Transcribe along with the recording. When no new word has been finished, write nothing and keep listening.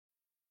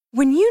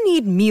When you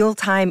need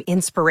mealtime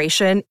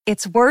inspiration,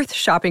 it's worth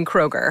shopping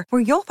Kroger,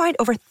 where you'll find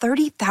over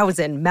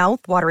 30,000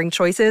 mouth-watering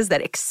choices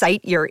that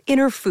excite your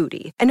inner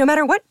foodie. And no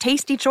matter what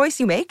tasty choice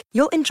you make,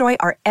 you'll enjoy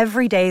our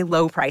everyday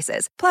low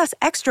prices, plus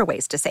extra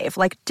ways to save,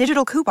 like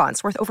digital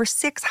coupons worth over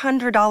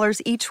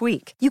 $600 each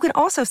week. You can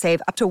also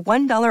save up to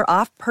 $1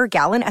 off per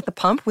gallon at the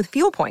pump with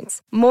fuel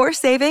points. More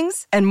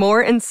savings and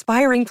more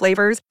inspiring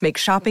flavors make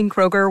shopping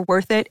Kroger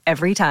worth it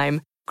every time.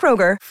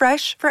 Kroger,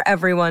 fresh for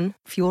everyone.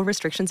 Fuel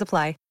restrictions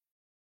apply.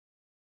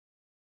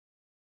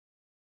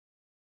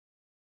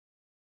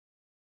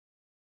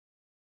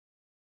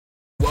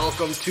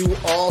 Welcome to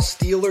All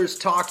Steelers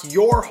Talk,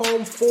 your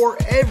home for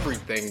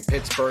everything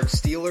Pittsburgh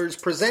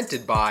Steelers,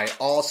 presented by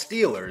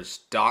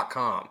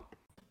allsteelers.com.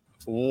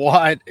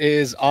 What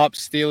is up,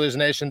 Steelers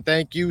Nation?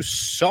 Thank you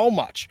so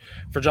much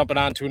for jumping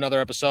on to another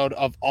episode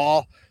of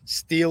All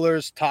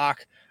Steelers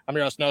Talk. I'm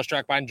your host, Noah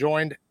Strackbein,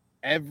 joined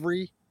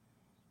every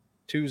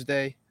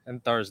Tuesday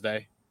and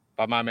Thursday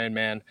by my main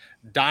man,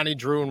 Donnie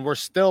Drew, and we're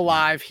still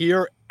live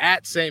here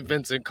at St.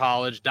 Vincent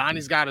College.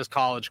 Donnie's got his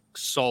college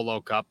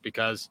solo cup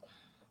because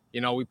we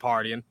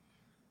partying.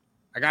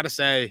 I got to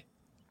say,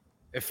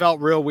 it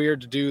felt real weird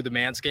to do the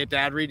Manscaped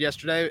ad read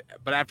yesterday,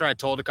 but after I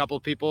told a couple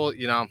of people,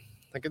 I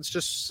think it's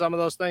just some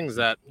of those things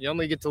that you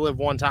only get to live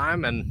one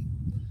time, and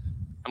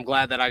I'm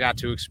glad that I got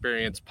to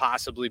experience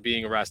possibly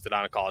being arrested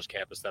on a college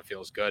campus. That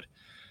feels good.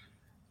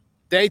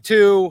 Day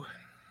 2,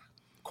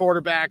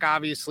 quarterback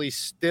obviously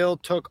still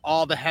took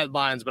all the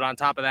headlines, but on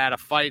top of that, a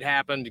fight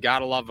happened. You got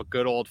to love a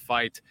good old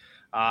fight.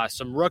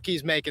 Some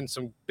rookies making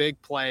some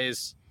big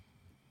plays.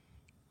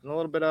 And a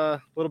little bit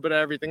of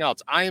everything else.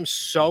 I am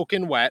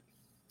soaking wet.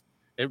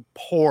 It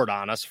poured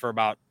on us for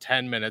about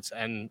 10 minutes,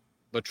 and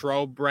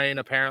Latrobe Brain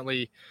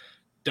apparently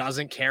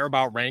doesn't care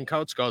about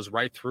raincoats, goes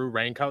right through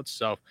raincoats,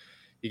 so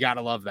you got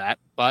to love that.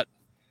 But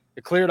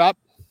it cleared up.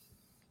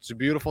 It's a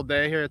beautiful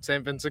day here at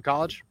St. Vincent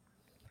College.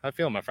 How you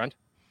feeling, my friend?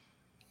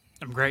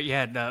 I'm great.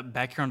 Yeah,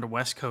 back here on the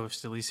West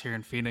Coast, at least here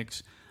in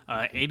Phoenix,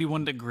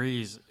 81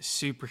 degrees,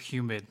 super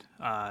humid.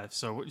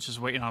 So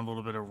just waiting on a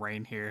little bit of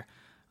rain here.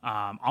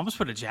 Almost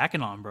put a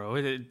jacket on, bro.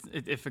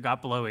 If it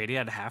got below 80,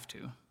 I'd have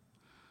to.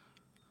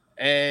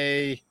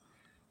 A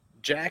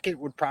jacket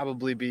would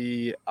probably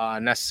be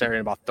necessary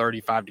in about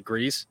 35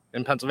 degrees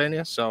in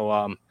Pennsylvania. So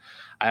I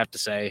have to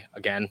say,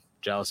 again,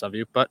 jealous of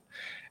you. But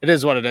it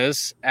is what it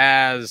is.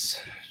 As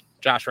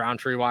Josh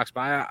Roundtree walks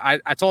by,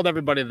 I told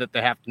everybody that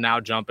they have to now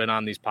jump in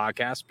on these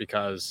podcasts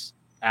because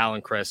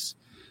Alan, Chris,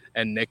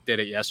 and Nick did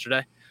it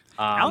yesterday.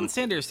 Alan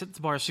Sanders set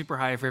the bar super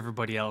high for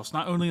everybody else,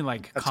 not only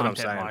like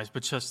content-wise,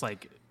 but just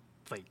like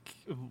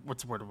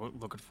what's the word we're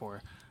looking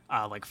for?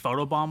 Like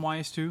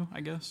photobomb-wise too,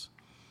 I guess.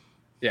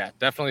 Yeah,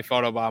 definitely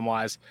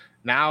photobomb-wise.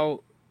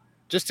 Now,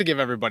 just to give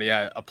everybody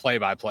a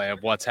play-by-play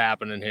of what's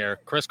happening here,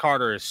 Chris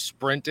Carter is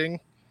sprinting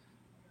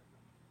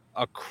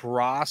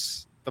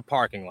across the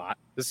parking lot.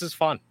 This is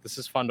fun. This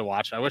is fun to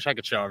watch. I wish I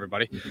could show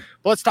everybody.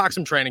 But let's talk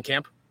some training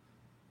camp.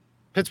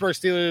 Pittsburgh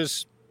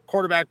Steelers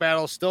quarterback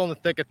battle still in the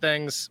thick of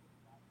things.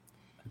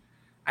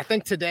 I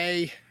think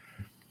today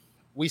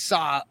we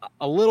saw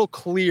a little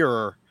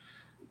clearer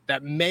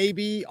that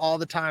maybe all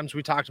the times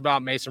we talked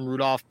about Mason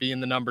Rudolph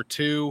being the number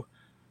 2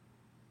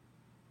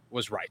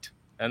 was right.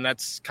 And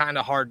that's kind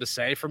of hard to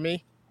say for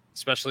me,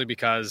 especially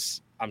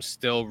because I'm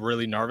still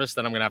really nervous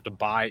that I'm going to have to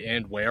buy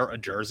and wear a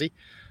jersey.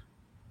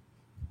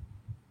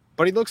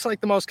 But he looks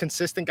like the most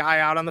consistent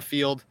guy out on the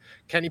field.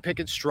 Kenny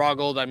Pickett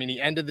struggled. I mean,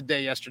 he ended the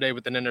day yesterday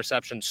with an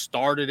interception,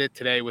 started it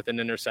today with an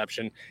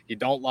interception. You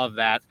don't love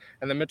that.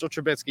 And then Mitchell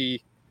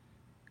Trubisky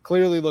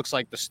clearly looks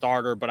like the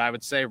starter, but I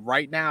would say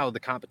right now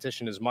the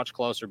competition is much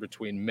closer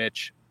between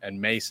Mitch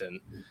and Mason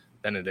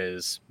than it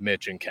is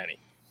Mitch and Kenny.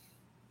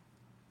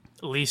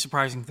 Least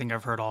surprising thing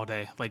I've heard all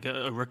day. Like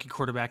a rookie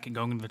quarterback and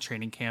going into the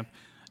training camp,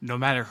 no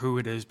matter who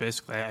it is,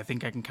 basically, I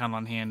think I can count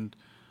on hand,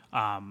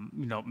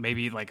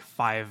 maybe like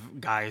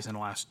 5 guys in the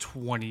last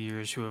 20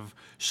 years who have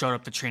showed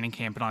up to training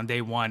camp, and on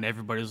day 1,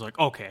 everybody's like,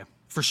 okay,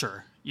 for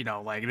sure. They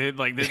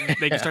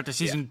can start the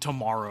season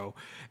tomorrow,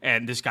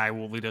 and this guy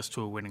will lead us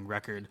to a winning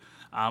record.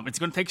 It's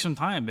going to take some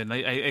time, and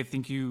I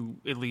think you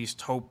at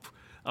least hope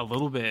a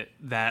little bit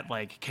that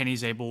like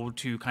Kenny's able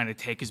to kind of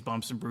take his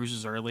bumps and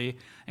bruises early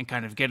and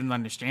kind of get an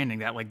understanding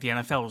that like the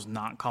NFL is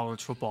not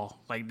college football.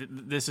 Like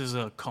this is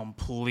a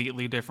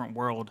completely different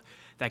world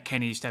that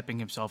Kenny's stepping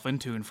himself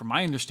into. And from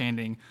my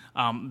understanding,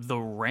 the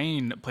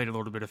rain played a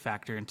little bit of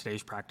factor in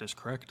today's practice,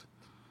 correct?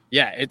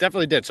 Yeah, it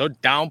definitely did. So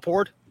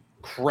downpoured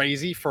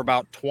crazy for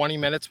about 20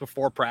 minutes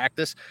before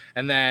practice.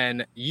 And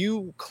then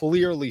you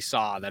clearly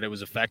saw that it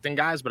was affecting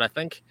guys, but I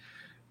think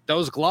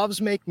those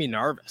gloves make me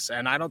nervous.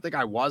 And I don't think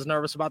I was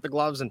nervous about the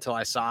gloves until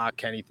I saw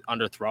Kenny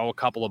underthrow a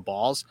couple of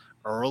balls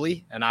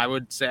early. And I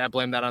would say I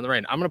blame that on the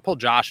rain. I'm going to pull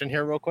Josh in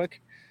here real quick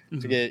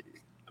to get.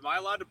 Am I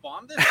allowed to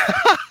bomb this?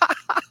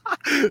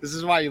 This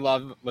is why you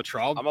love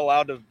Latrobe. I'm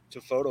allowed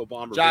to photo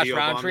bomb or Josh video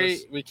Roundtree, bomb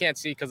this. we can't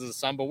see because of the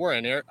sun, but we're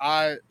in here.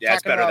 Yeah,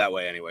 it's better that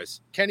way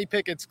anyways. Kenny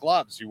Pickett's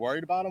gloves. You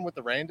worried about him with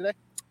the rain today?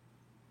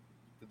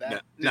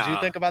 Did you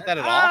think about that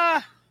at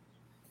all?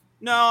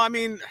 No, I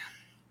mean,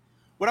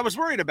 What I was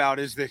worried about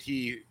is that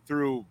he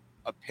threw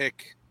a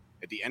pick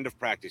at the end of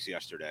practice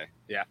yesterday.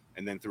 Yeah.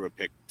 And then threw a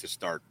pick to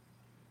start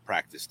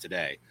practice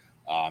today.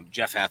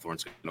 Jeff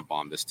Hathorn's going to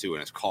bomb this too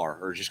in his car,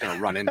 or just going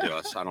to run into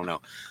us. I don't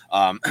know.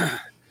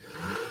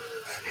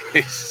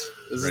 He's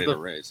ready to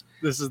raise.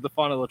 This is the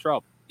fun of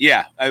Latrobe.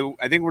 Yeah,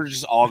 I think we're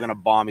just all going to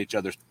bomb each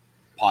other's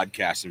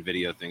podcasts and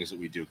video things that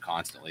we do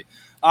constantly.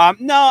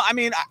 No, I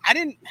mean, I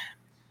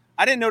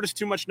didn't notice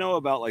too much, Noah,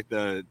 about like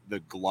the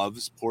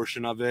gloves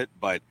portion of it.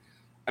 But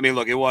I mean,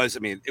 look, it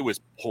was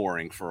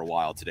pouring for a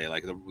while today.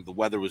 Like the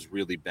weather was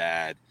really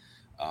bad.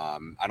 I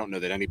don't know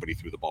that anybody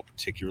threw the ball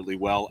particularly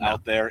well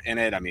out there in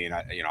it. I mean,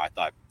 I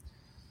thought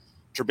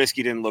Trubisky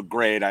didn't look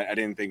great. I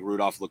didn't think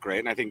Rudolph looked great.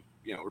 And I think,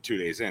 we're 2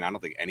 days in. I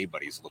don't think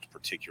anybody's looked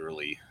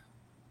particularly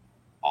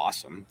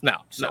awesome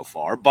so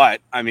far.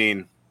 But, I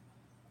mean,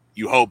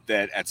 you hope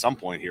that at some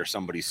point here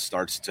somebody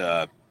starts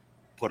to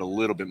put a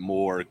little bit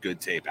more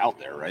good tape out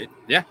there, right?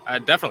 Yeah,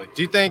 definitely.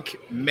 Do you think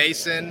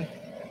Mason –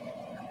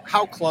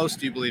 how close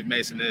do you believe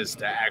Mason is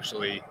to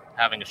actually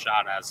having a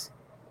shot as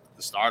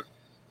the starter?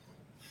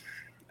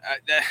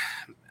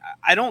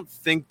 I don't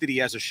think that he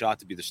has a shot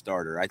to be the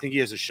starter. I think he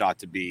has a shot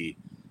to be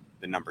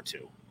the number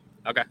 2.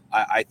 Okay.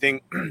 I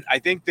think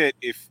that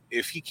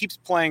if he keeps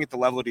playing at the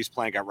level that he's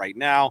playing at right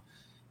now,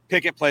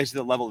 Pickett plays at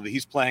the level that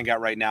he's playing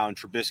at right now, and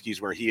Trubisky's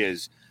where he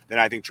is, then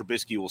I think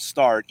Trubisky will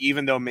start.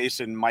 Even though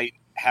Mason might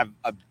have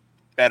a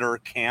better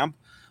camp,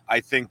 I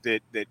think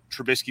that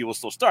Trubisky will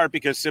still start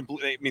because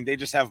they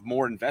just have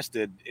more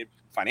invested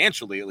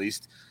financially, at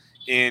least,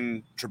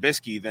 in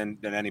Trubisky than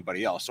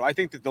anybody else. So I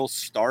think that they'll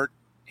start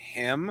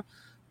him,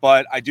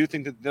 but I do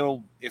think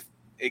that if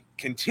it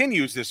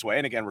continues this way,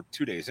 and again, we're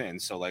 2 days in,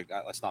 so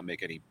let's not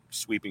make any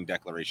sweeping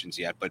declarations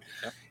yet, but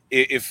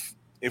if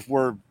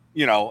we're,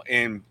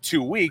 in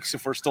 2 weeks,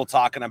 if we're still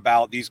talking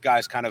about these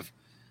guys kind of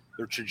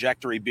their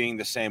trajectory being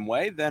the same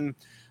way, then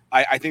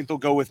I think they'll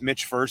go with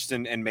Mitch first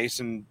and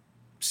Mason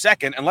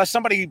second, unless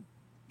somebody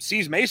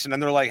sees Mason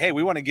and they're like, hey,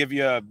 we want to give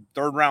you a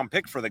 3rd round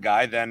pick for the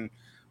guy, then,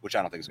 which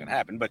I don't think is going to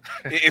happen, but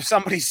if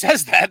somebody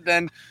says that,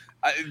 then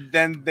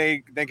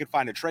they could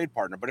find a trade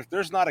partner. But if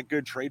there's not a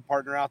good trade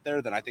partner out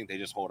there, then I think they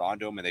just hold on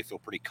to him and they feel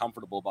pretty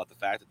comfortable about the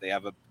fact that they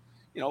have a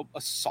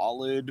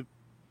solid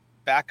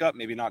backup,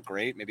 maybe not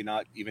great, maybe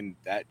not even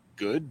that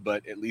good,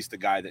 but at least a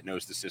guy that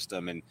knows the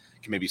system and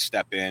can maybe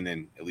step in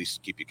and at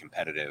least keep you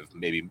competitive,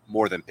 maybe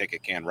more than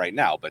Pickett can right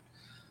now, but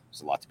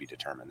there's a lot to be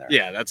determined there.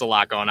 Yeah, that's a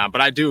lot going on, but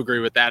I do agree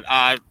with that.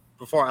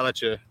 Before I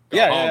let you go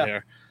home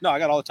here. No, I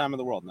got all the time in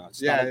the world now. It's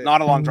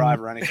not a long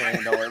drive or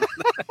anything. Don't worry about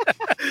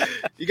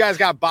it. You guys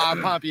got Bob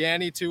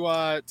Pompiani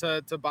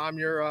to bomb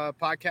your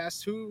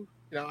podcast. Who,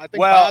 I think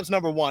Bob's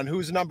number 1.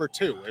 Who's number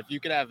 2? If you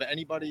could have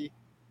anybody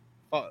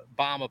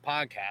bomb a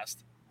podcast.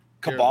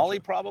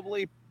 Kabali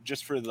probably,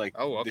 just for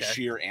the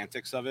sheer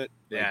antics of it.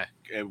 Yeah.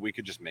 We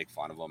could just make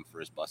fun of him for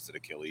his busted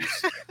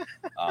Achilles.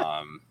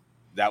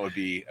 That would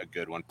be a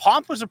good one.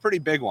 Pomp was a pretty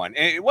big one.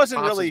 It wasn't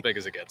Pomp's really as big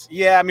as it gets.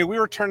 Yeah, I mean, we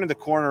were turning the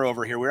corner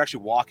over here. We were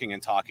actually walking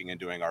and talking and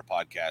doing our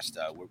podcast.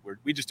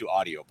 We just do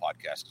audio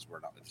podcasts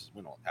because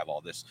we don't have all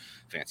this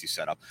fancy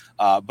setup.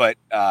 But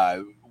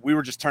we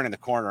were just turning the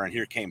corner, and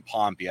here came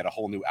Pomp. He had a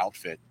whole new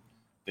outfit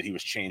that he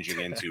was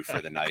changing into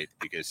for the night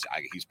because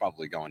he's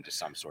probably going to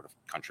some sort of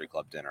country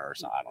club dinner or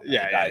something. I don't know.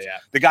 Yeah.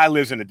 The guy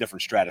lives in a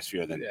different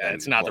stratosphere than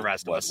it's not the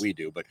rest of us. We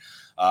do, but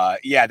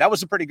that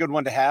was a pretty good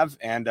one to have,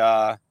 and.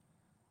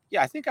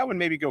 I think I would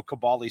maybe go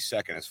Kabali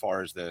second as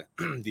far as the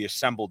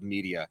assembled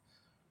media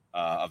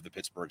of the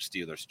Pittsburgh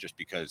Steelers, just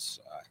because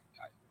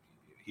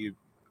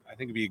I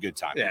think it'd be a good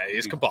time. Yeah,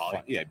 he's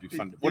Kabali. Yeah, it'd be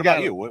fun. What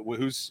about you?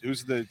 Who's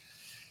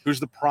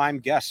the prime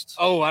guest?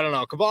 Oh, I don't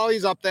know.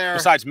 Kabali's up there.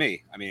 Besides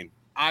me, I mean,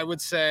 I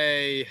would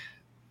say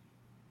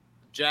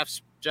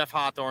Jeff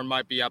Hawthorne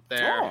might be up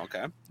there. Oh,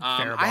 okay.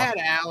 I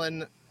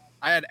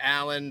had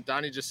Allen.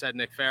 Donnie just said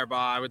Nick Fairbaugh.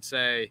 I would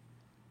say.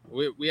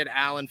 We had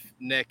Alan,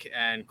 Nick,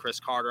 and Chris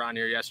Carter on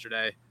here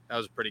yesterday. That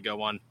was a pretty good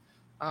one.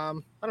 I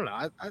don't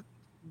know.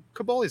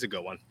 Kabali's a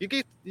good one. You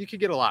could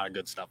get a lot of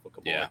good stuff with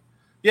Kabali.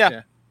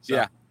 Yeah.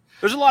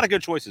 There's a lot of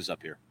good choices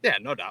up here. Yeah,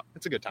 no doubt.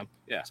 It's a good time.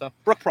 Yeah. So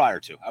Brooke Pryor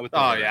too. I would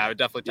would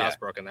definitely toss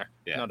Brooke in there.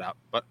 Yeah, no doubt.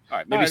 But all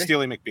right, maybe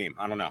Steely McBeam.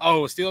 I don't know.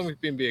 Oh, Steely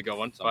McBeam be a good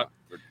one. But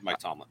Mike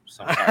Tomlin.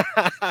 All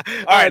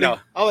right, no.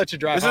 I'll let you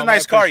drive. This is a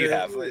nice car you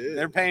have.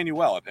 They're paying you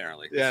well,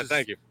 apparently.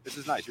 Thank you. This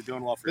is nice. You're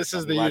doing well for this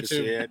yourself. Is the YouTube. To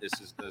see it. This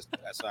is the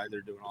SI.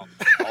 They're doing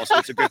all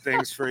sorts of good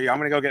things for you. I'm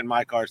gonna go get in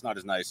my car. It's not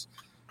as nice.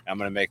 I'm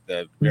gonna make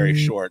the very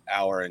short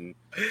hour and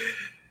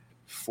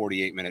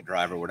 48-minute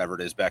drive or whatever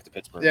it is back to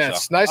Pittsburgh. Yeah,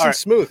 it's nice and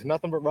smooth.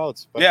 Nothing but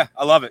roads. But... Yeah,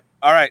 I love it.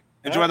 All right.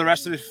 Enjoy the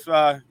rest of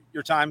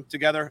your time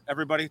together,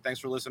 everybody. Thanks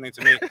for listening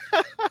to me.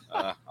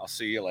 I'll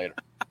see you later.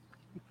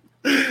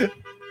 That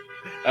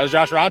was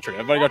Josh Roundtree.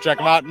 Everybody go check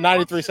him out.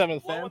 93.7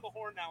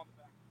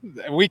 The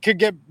Fan. We could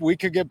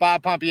get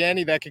Bob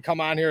Pompiani that could come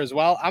on here as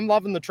well. I'm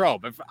loving the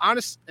trope.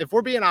 If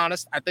we're being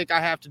honest, I think I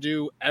have to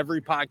do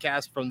every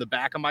podcast from the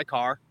back of my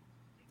car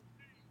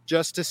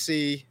just to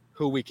see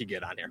who we could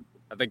get on here.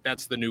 I think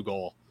that's the new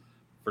goal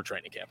for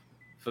training camp.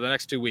 For the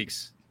next 2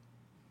 weeks,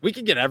 we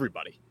could get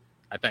everybody,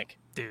 I think.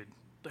 Dude,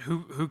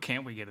 Who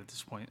can't we get at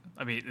this point?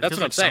 I mean, it That's feels what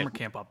I'm like saying. summer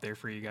camp up there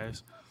for you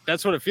guys.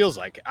 That's what it feels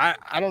like.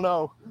 I don't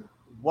know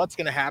what's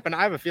going to happen.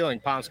 I have a feeling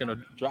Palm's going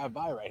to drive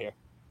by right here.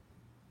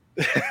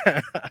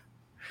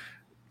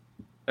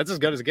 That's as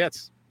good as it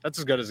gets. That's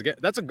as good as it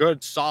gets. That's a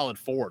good solid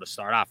 4 to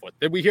start off with.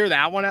 Did we hear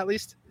that one at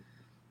least?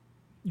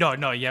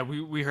 No, yeah,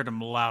 we heard him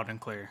loud and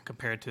clear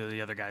compared to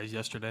the other guys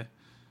yesterday.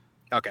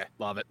 Okay,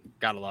 love it.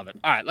 Gotta love it.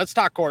 All right, let's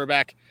talk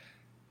quarterback.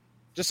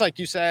 Just like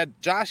you said,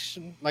 Josh,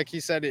 like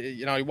he said,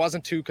 he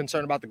wasn't too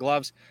concerned about the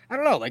gloves. I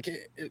don't know, like,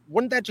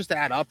 wouldn't that just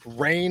add up?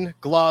 Rain,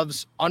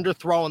 gloves,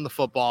 underthrowing the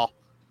football,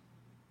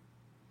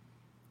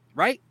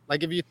 right?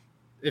 Like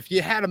if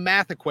you had a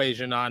math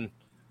equation on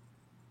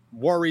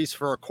worries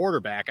for a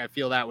quarterback, I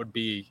feel that would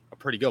be a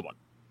pretty good one.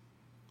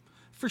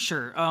 For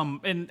sure.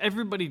 And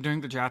everybody during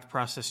the draft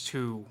process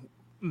too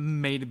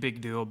made a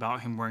big deal about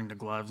him wearing the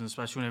gloves, and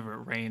especially whenever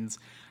it rains.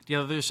 The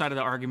other side of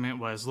the argument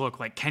was, look,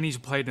 like Kenny's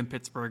played in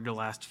Pittsburgh the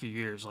last few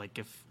years. Like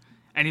if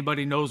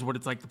anybody knows what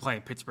it's like to play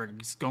in Pittsburgh,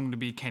 it's going to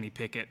be Kenny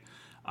Pickett.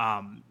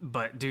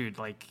 But dude,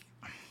 like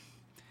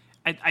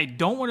I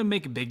don't want to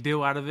make a big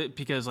deal out of it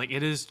because like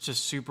it is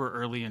just super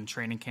early in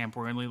training camp.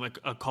 We're only like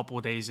a couple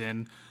of days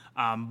in.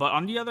 But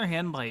on the other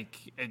hand, like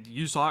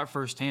you saw it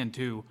firsthand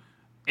too.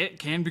 It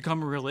can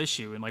become a real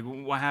issue. And like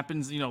what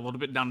happens, a little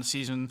bit down the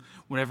season,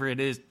 whenever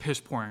it is piss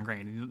pouring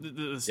rain,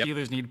 the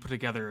Steelers need to put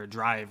together a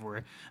drive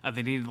where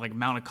they need to like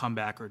mount a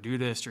comeback or do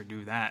this or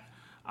do that.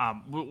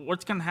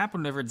 What's going to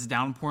happen whenever it's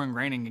downpouring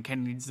raining and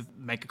Kenny needs to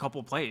make a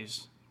couple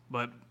plays?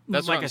 But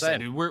that's like what I'm I saying.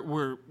 said, dude,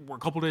 we're a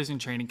couple days in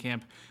training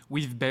camp.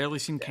 We've barely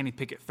seen Kenny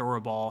Pickett throw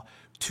a ball.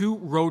 2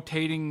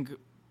 rotating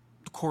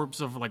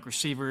corps of like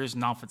receivers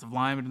and offensive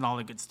linemen and all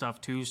that good stuff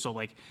too. So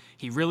like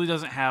he really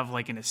doesn't have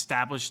like an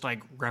established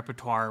like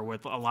repertoire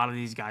with a lot of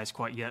these guys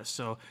quite yet.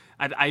 So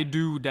I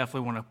do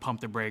definitely want to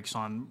pump the brakes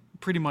on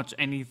pretty much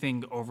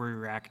anything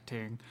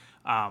overreacting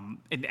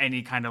in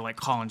any kind of like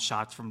calling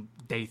shots from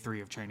day 3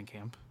 of training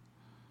camp.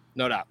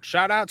 No doubt.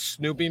 Shout out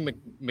Snoopy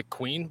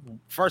McQueen.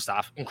 First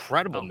off,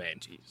 incredible name.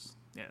 Jeez.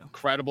 Yeah.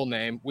 Incredible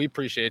name. We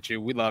appreciate you.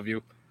 We love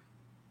you.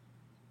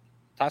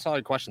 Toss all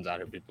your questions out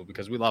here, people,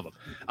 because we love them.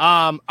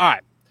 All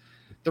right.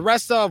 The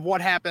rest of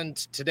what happened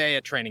today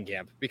at training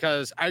camp,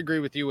 because I agree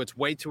with you. It's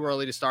way too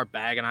early to start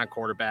bagging on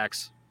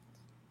quarterbacks.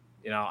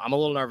 I'm a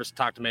little nervous to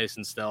talk to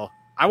Mason still.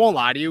 I won't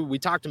lie to you. We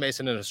talked to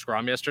Mason in a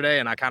scrum yesterday,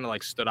 and I kind of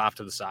like stood off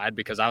to the side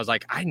because I was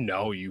like, I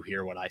know you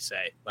hear what I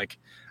say. Like,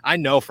 I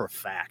know for a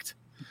fact.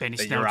 Benny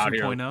Snell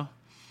 2.0.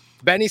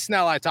 Benny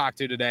Snell I talked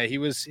to today. He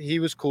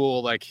was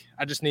cool. Like,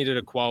 I just needed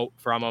a quote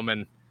from him,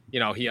 and,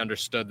 he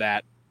understood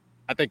that.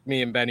 I think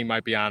me and Benny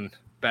might be on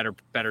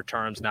better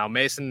terms now.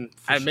 Mason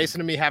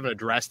and me haven't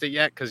addressed it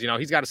yet because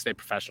he's got to stay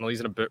professional. He's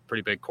in a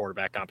pretty big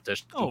quarterback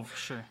competition. Oh, for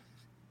sure.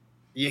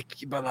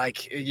 But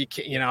like you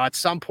can't, at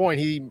some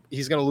point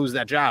he's going to lose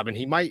that job and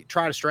he might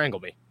try to strangle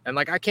me. And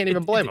like I can't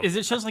even blame him. Is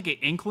it just like an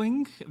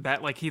inkling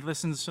that like he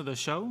listens to the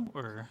show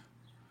or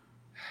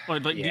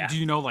like yeah. Do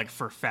you know like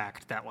for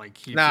fact that like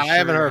he? No, I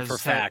haven't heard for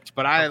fact,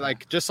 but I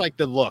like just like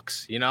the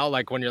looks.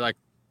 Like when you're like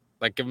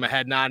give him a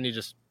head nod and he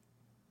just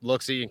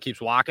looks at you and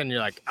keeps walking, you're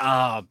like,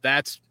 oh,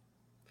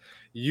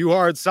 you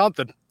heard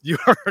something. You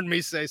heard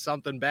me say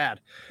something bad.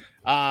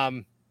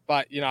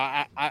 But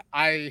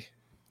I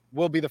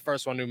will be the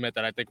first one to admit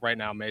that I think right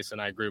now, Mason,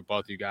 I agree with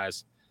both you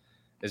guys,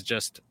 is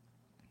just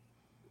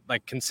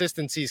like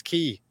consistency is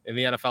key in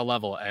the NFL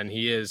level, and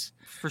he is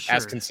for sure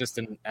as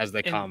consistent as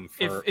they come.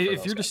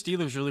 If you're the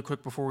Steelers, really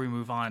quick before we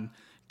move on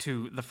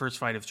to the first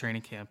fight of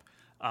training camp,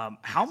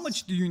 how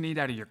much do you need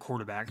out of your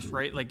quarterbacks,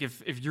 right? Like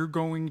if you're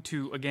going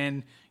to,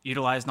 again,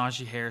 utilize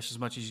Najee Harris as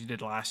much as you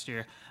did last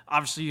year,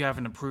 obviously you have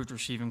an improved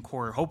receiving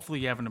core. Hopefully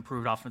you have an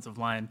improved offensive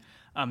line.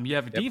 You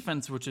have a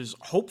defense which is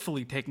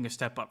hopefully taking a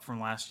step up from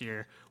last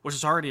year, which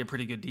is already a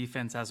pretty good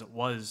defense as it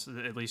was,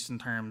 at least in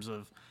terms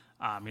of,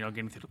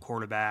 getting through the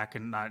quarterback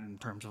and not in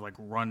terms of like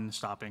run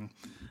stopping.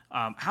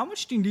 How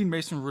much do you need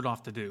Mason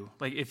Rudolph to do?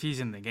 Like if he's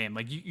in the game,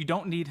 like you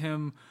don't need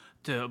him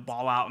to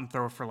ball out and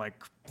throw for like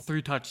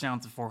 3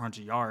 touchdowns and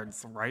 400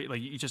 yards, right?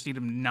 Like you just need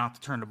him not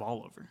to turn the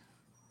ball over.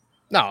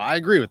 No, I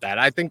agree with that.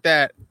 I think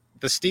that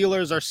the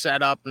Steelers are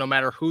set up no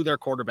matter who their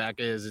quarterback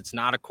is. It's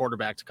not a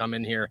quarterback to come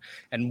in here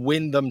and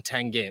win them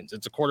 10 games.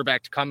 It's a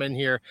quarterback to come in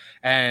here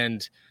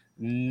and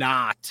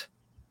not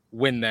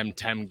win them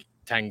 10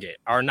 games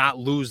or not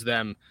lose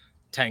them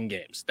 10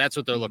 games. That's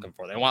what they're looking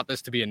for. They want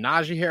this to be a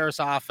Najee Harris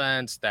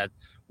offense that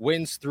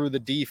wins through the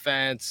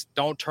defense,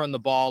 don't turn the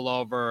ball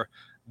over,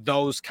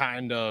 those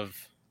kind of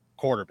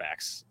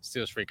quarterbacks.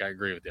 Steelers freak, I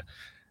agree with you.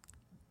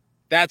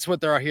 That's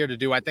what they're here to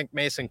do. I think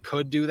Mason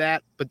could do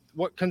that. But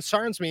what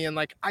concerns me, and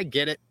like I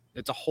get it,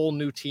 it's a whole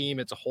new team,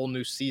 it's a whole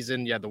new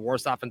season. You had the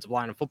worst offensive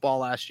line in football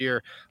last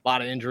year, a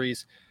lot of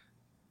injuries.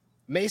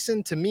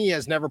 Mason, to me,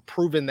 has never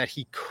proven that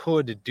he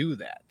could do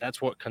that. That's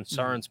what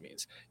concerns me.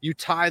 Is you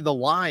tie the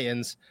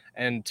Lions,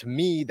 and to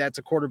me, that's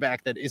a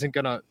quarterback that isn't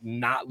going to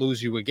not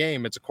lose you a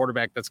game. It's a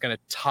quarterback that's going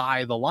to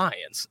tie the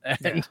Lions,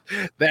 and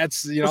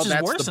that's Which is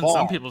that's worse the in ball.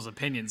 some people's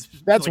opinions.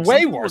 That's like,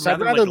 way worse.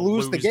 I'd rather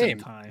lose the game.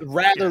 Lose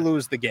the game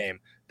Lose the game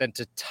than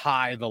to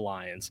tie the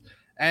Lions.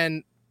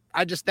 And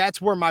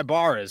that's where my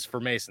bar is for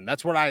Mason.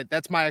 That's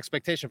my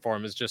expectation for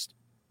him is just,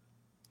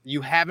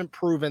 you haven't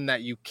proven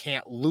that you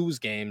can't lose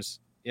games,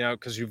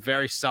 because you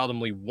very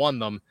seldomly won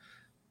them.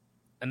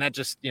 And that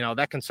just,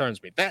 that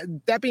concerns me.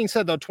 That being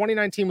said, though,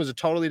 2019 was a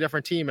totally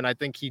different team. And I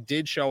think he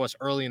did show us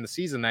early in the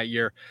season that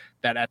year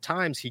that at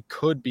times he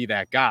could be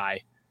that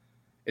guy.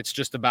 It's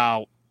just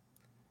about,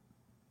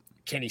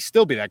 can he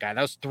still be that guy?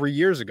 That was 3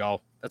 years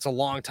ago. That's a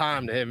long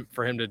time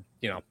for him to,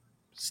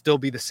 still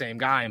be the same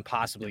guy and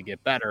possibly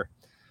get better.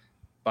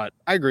 But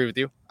I agree with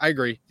you. I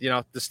agree.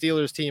 The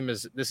Steelers team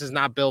this is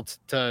not built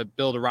to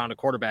build around a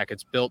quarterback.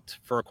 It's built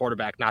for a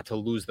quarterback not to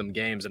lose them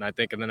games. And I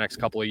think in the next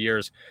couple of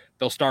years,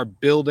 they'll start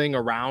building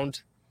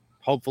around,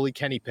 hopefully,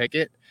 Kenny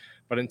Pickett.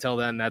 But until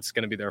then, that's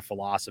going to be their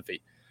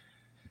philosophy.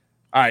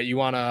 All right, you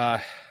want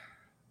to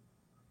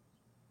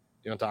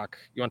talk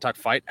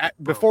fight?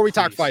 Before we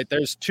talk fight,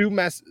 there's two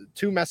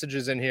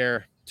messages in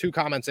here, 2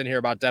 comments in here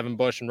about Devin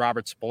Bush and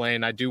Robert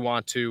Spillane. I do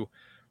want to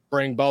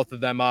bring both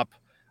of them up.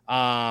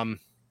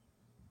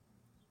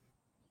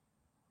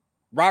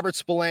 Robert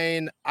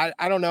Spillane,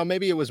 I don't know.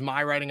 Maybe it was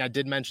my writing. I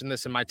did mention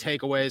this in my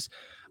takeaways.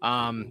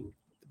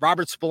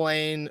 Robert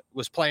Spillane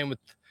was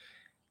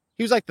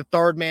he was like the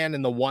third man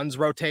in the ones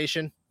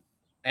rotation,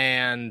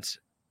 and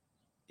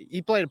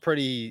he played a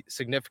pretty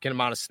significant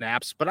amount of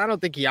snaps, but I don't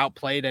think he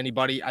outplayed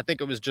anybody. I think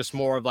it was just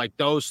more of like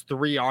those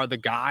 3 are the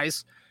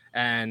guys,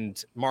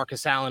 and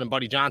Marcus Allen and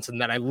Buddy Johnson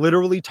that I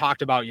literally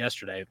talked about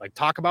yesterday. Like,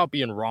 talk about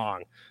being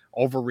wrong,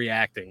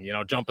 overreacting,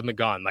 jumping the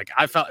gun. Like,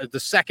 I felt the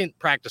second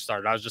practice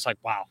started, I was just like,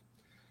 wow.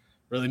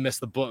 Really missed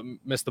the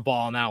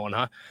ball on that one,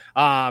 huh?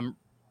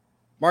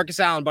 Marcus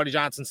Allen, Buddy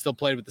Johnson still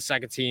played with the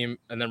second team,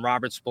 and then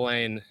Robert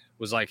Spillane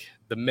was like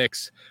the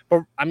mix.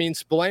 But, I mean,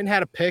 Spillane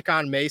had a pick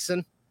on Mason.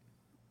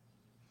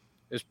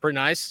 It was pretty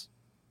nice.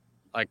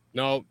 Like,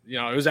 no,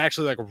 it was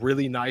actually like a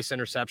really nice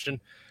interception.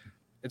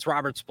 It's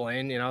Robert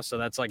Spillane, so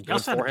that's like he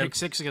also good had for a him. pick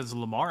 6 against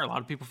Lamar. A lot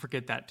of people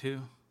forget that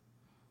too.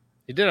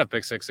 He did have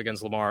pick 6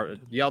 against Lamar.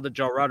 Yelled at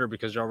Joe Rudder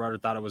because Joe Rudder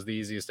thought it was the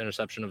easiest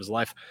interception of his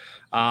life.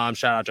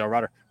 Shout out Joe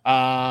Rudder.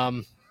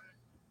 But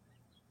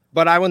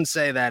I wouldn't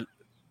say that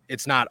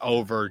it's not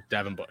over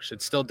Devin Bush.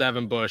 It's still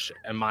Devin Bush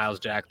and Miles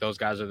Jack. Those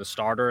guys are the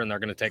starter, and they're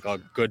going to take a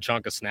good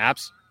chunk of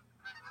snaps.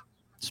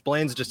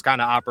 Spillane's just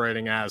kind of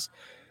operating as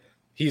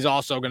he's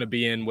also going to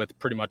be in with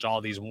pretty much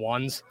all these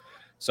ones.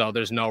 So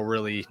there's no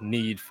really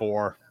need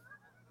for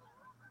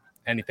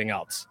anything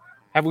else.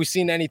 Have we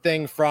seen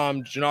anything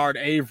from Genard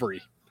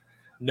Avery?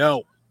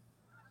 No,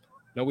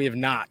 we have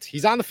not.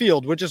 He's on the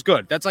field, which is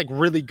good. That's like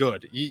really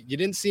good. You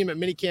didn't see him at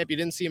minicamp. You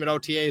didn't see him at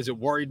OTAs. It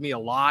worried me a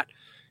lot.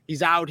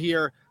 He's out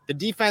here. The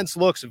defense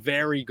looks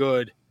very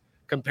good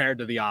compared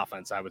to the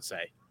offense, I would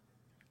say.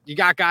 You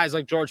got guys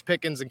like George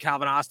Pickens and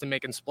Calvin Austin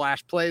making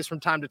splash plays from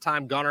time to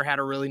time. Gunner had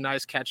a really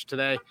nice catch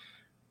today.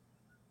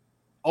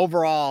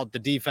 Overall, the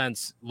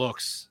defense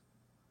looks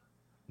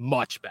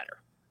much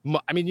better.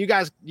 I mean, you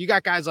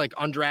got guys like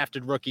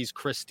undrafted rookies,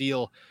 Chris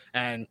Steele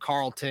and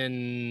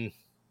Carlin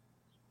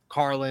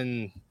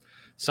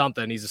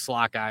something. He's a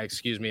slot guy.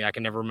 Excuse me. I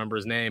can never remember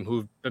his name,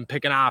 who've been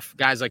picking off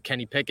guys like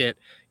Kenny Pickett.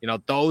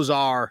 Those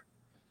are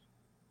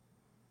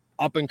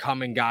up and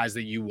coming guys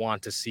that you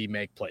want to see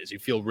make plays. You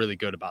feel really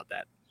good about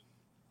that.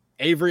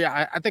 Avery,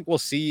 I think we'll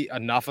see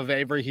enough of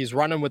Avery. He's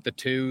running with the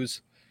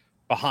 2s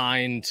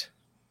behind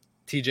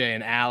TJ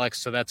and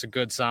Alex. So that's a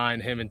good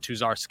sign. Him and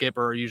Tuzar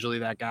Skipper are usually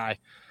that guy.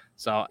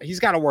 So he's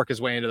got to work his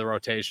way into the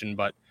rotation,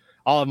 but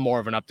I'll have more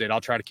of an update.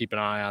 I'll try to keep an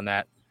eye on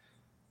that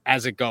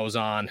as it goes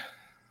on.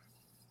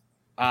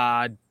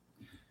 Buddy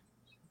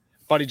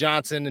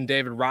Johnson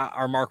and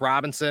Mark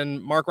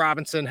Robinson. Mark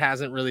Robinson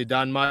hasn't really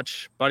done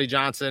much. Buddy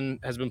Johnson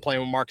has been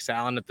playing with Marcus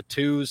Allen at the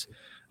 2s.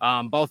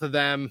 Both of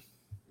them,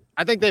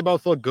 I think they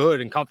both look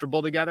good and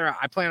comfortable together.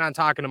 I plan on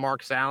talking to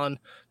Marcus Allen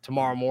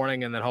tomorrow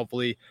morning, and then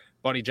hopefully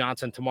Buddy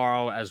Johnson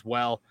tomorrow as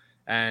well,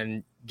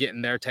 and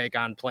getting their take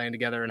on playing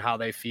together and how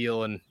they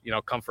feel and,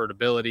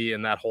 comfortability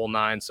and that whole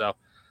 9. So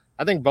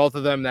I think both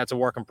of them, that's a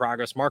work in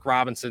progress. Mark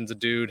Robinson's a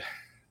dude.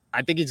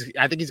 I think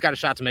he's got a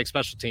shot to make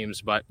special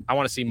teams, but I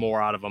want to see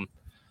more out of him.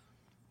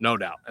 No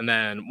doubt. And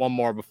then one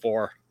more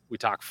before we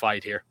talk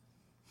fight here.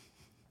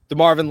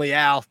 DeMarvin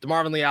Leal.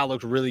 DeMarvin Leal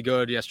looked really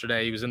good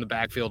yesterday. He was in the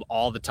backfield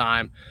all the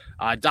time.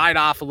 Died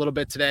off a little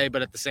bit today,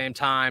 but at the same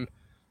time,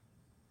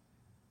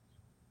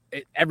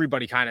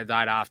 everybody kind of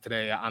died off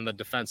today on the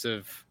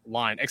defensive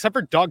line, except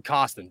for Doug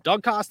Costin.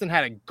 Doug Costin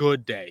had a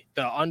good day.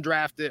 The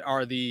undrafted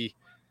or the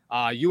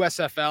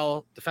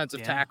USFL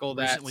defensive tackle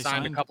that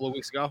signed a couple of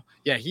weeks ago.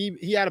 Yeah,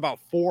 he had about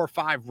 4 or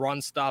 5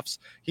 run stuffs.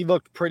 He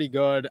looked pretty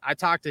good. I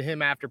talked to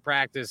him after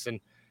practice,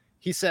 and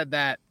he said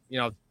that,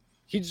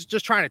 he's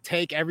just trying to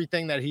take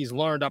everything that he's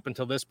learned up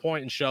until this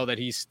point and show that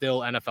he's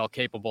still NFL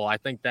capable. I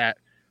think that,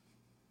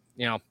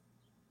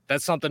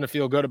 that's something to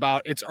feel good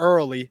about. It's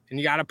early, and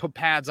you got to put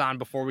pads on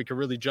before we can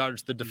really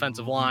judge the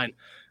defensive line.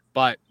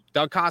 But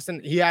Doug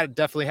Costin, he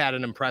definitely had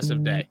an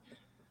impressive day.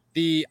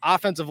 The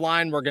offensive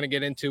line we're going to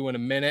get into in a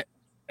minute,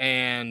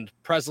 and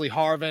Presley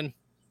Harvin,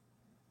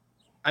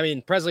 I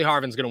mean, Presley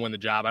Harvin's going to win the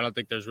job. I don't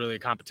think there's really a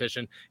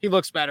competition. He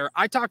looks better.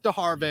 I talked to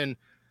Harvin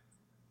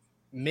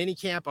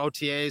minicamp,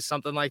 OTAs,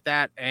 something like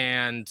that,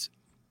 and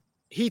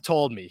he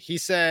told me, he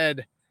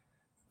said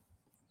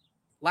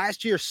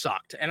last year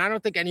sucked, and I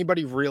don't think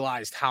anybody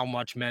realized how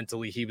much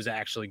mentally he was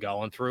actually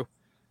going through,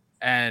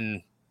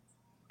 and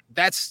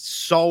that's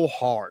so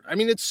hard. I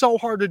mean, it's so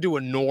hard to do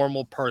a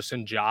normal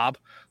person job,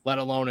 let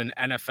alone an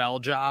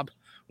NFL job,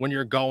 when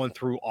you're going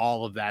through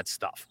all of that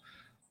stuff.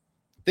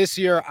 This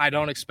year, I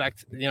don't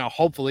expect,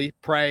 hopefully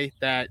pray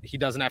that he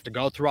doesn't have to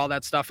go through all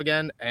that stuff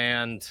again.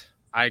 And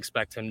I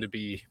expect him to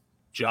be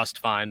just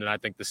fine. And I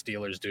think the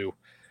Steelers do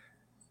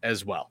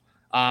as well.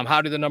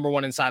 How do the number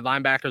one inside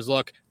linebackers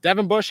look?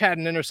 Devin Bush had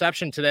an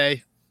interception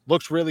today.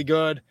 Looks really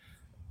good.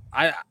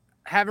 I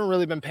haven't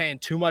really been paying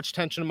too much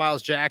attention to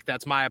Myles Jack.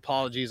 That's my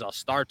apologies. I'll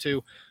start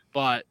to.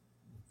 But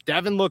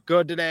Devin looked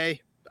good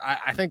today.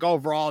 I think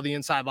overall the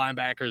inside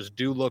linebackers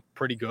do look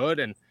pretty good.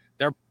 And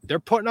they're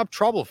putting up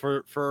trouble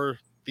for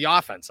the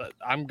offense.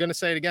 I'm going to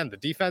say it again. The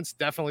defense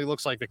definitely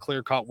looks like the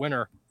clear-cut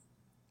winner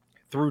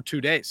through 2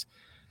 days.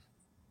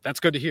 That's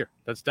good to hear.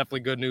 That's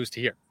definitely good news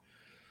to hear.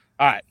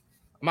 All right.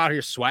 I'm out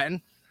here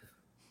sweating.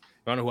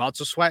 You know who else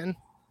was sweating?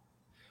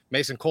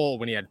 Mason Cole,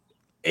 when he had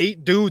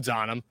 8 dudes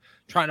on him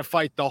trying to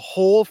fight the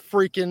whole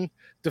freaking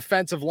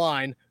defensive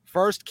line.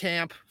 First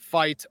camp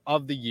fight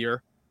of the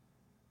year.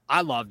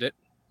 I loved it.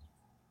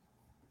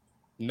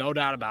 No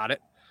doubt about it.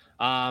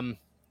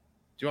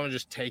 Do you want to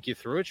just take you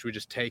through it? Should we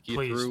just take you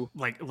through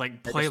like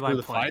play by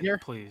play here,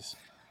 please?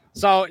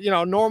 So,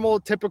 normal,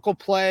 typical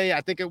play.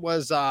 I think it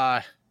was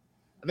a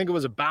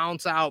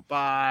bounce out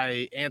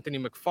by Anthony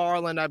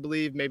McFarland, I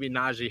believe, maybe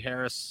Najee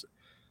Harris,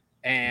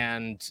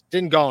 and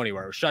didn't go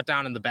anywhere. It was shut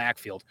down in the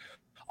backfield.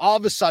 All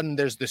of a sudden,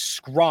 there's this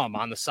scrum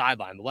on the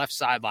sideline, the left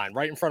sideline,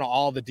 right in front of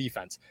all the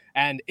defense,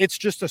 and it's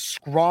just a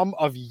scrum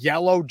of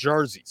yellow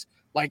jerseys,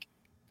 like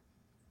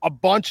a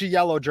bunch of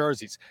yellow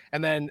jerseys.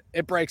 And then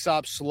it breaks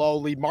up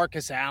slowly.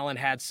 Marcus Allen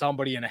had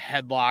somebody in a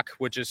headlock,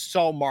 which is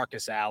so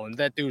Marcus Allen.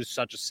 That dude is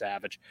such a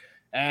savage.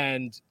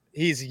 And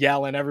he's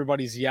yelling.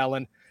 Everybody's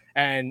yelling.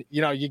 And,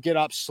 you get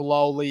up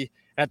slowly.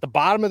 At the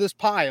bottom of this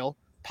pile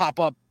pop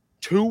up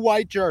 2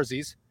 white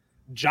jerseys,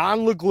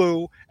 John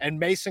LeGlue and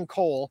Mason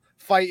Cole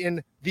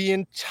fighting the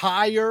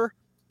entire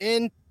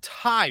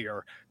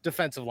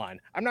defensive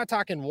line. I'm not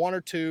talking 1 or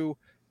 2.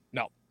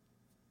 No.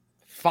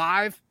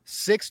 5,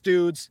 6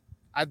 dudes.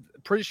 I'm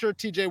pretty sure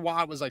TJ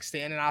Watt was like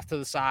standing off to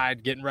the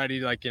side, getting ready,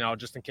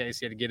 just in case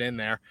he had to get in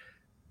there.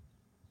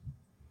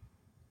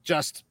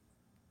 Just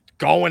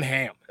going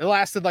ham. It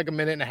lasted like a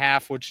minute and a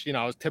half, which,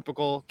 is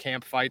typical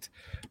camp fight.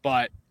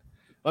 But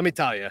let me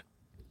tell you,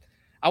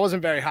 I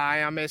wasn't very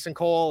high on Mason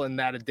Cole in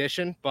that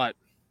edition, but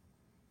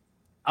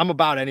I'm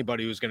about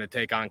anybody who's going to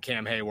take on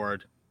Cam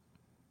Hayward,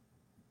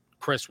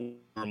 Chris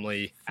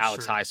Wormley,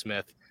 Alex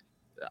Highsmith,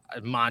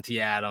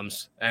 Monty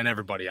Adams, and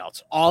everybody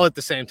else all at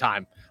the same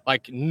time.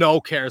 Like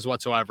no cares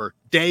whatsoever.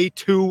 Day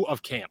 2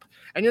 of camp.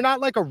 And you're not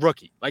like a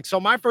rookie. So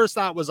my first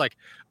thought was like,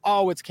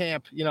 oh, it's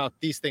camp.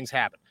 These things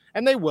happen.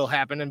 And they will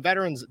happen. And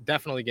veterans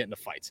definitely get into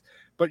fights.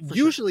 But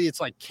usually it's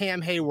like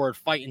Cam Hayward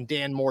fighting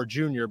Dan Moore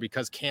Jr.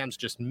 because Cam's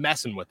just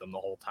messing with him the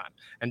whole time.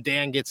 And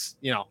Dan gets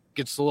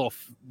a little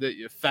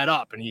fed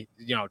up and he,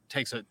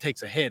 takes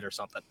a hit or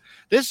something.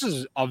 This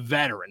is a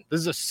veteran.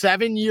 This is a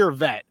 7-year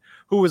vet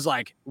who was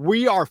like,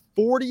 we are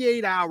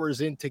 48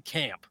 hours into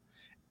camp.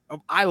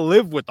 I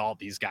live with all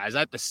these guys. I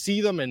have to see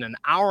them in an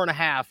hour and a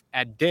half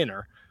at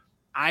dinner.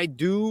 I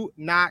do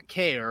not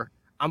care.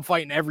 I'm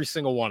fighting every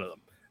single one of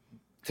them.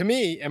 To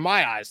me, in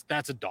my eyes,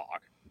 that's a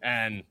dog.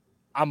 And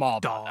I'm all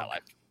about that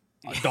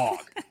life. A dog.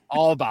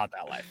 All about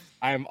that life.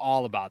 I am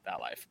all about that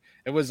life.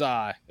 It was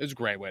a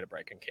great way to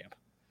break in camp.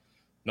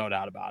 No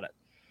doubt about it.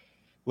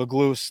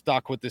 LeGlue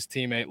stuck with this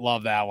teammate.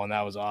 Love that one.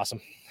 That was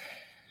awesome.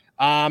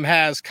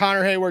 Has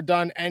Connor Hayward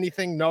done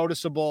anything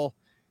noticeable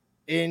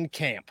in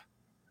camp?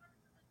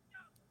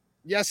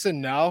 Yes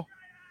and no.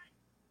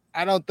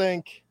 I don't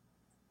think.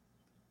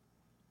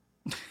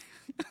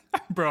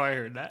 Bro, I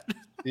heard that.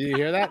 Did you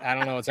hear that? I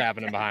don't know what's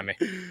happening behind me.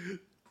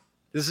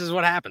 This is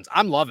what happens.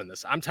 I'm loving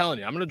this. I'm telling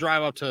you. I'm going to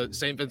drive up to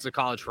St. Vincent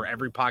College for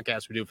every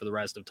podcast we do for the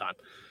rest of time.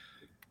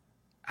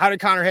 How did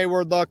Connor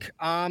Hayward look?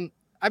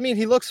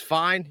 He looks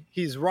fine.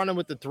 He's running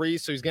with the 3,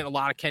 so he's getting a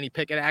lot of Kenny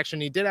Pickett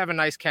action. He did have a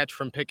nice catch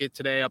from Pickett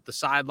today up the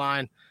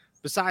sideline.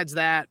 Besides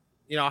that,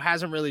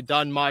 hasn't really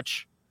done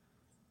much.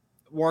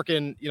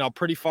 Working,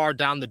 pretty far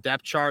down the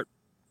depth chart.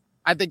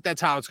 I think that's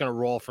how it's going to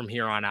roll from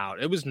here on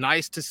out. It was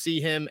nice to see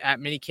him at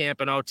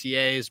minicamp and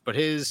OTAs, but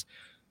his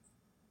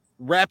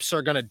reps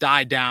are going to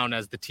die down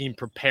as the team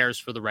prepares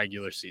for the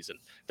regular season.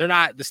 The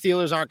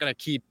Steelers aren't going to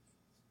keep,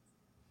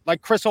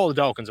 like Chris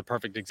Oladokun's a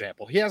perfect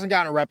example. He hasn't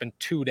gotten a rep in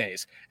 2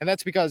 days. And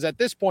that's because at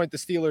this point, the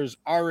Steelers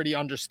already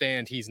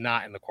understand he's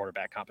not in the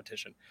quarterback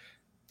competition.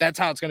 That's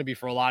how it's going to be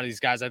for a lot of these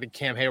guys. I think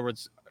Connor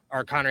Hayward's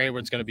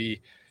going to be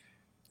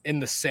in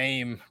the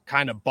same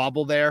kind of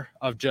bubble there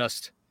of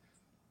just,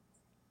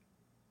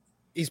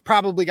 he's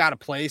probably got a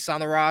place on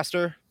the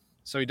roster,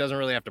 so he doesn't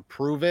really have to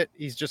prove it.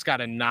 He's just got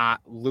to not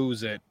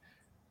lose it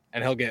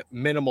and he'll get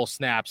minimal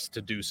snaps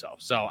to do so.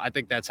 So I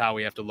think that's how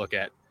we have to look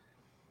at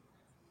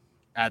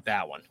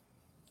that one.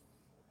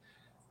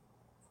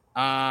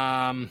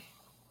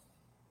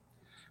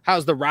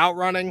 How's the route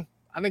running?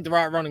 I think the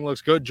route running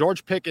looks good.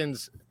 George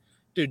Pickens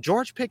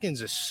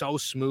is so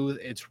smooth.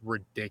 It's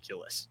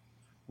ridiculous.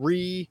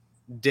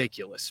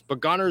 Ridiculous. But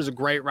Gunner is a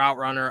great route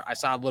runner. I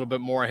saw a little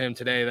bit more of him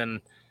today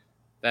than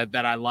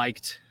that I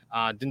liked.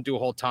 Didn't do a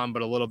whole ton,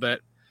 but a little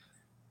bit.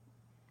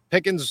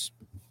 Pickens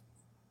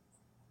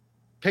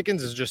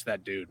is just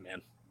that dude,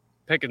 man.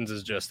 Pickens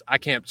is just, I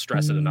can't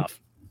stress it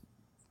enough.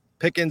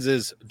 Pickens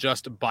is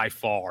just by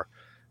far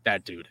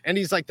that dude. And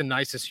he's like the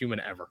nicest human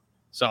ever.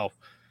 So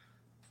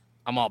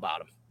I'm all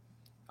about him.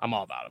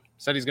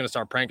 Said he's going to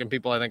start pranking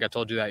people. I think I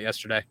told you that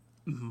yesterday.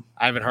 Mm-hmm.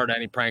 I haven't heard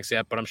any pranks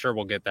yet, but I'm sure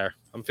we'll get there.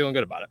 I'm feeling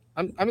good about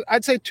it.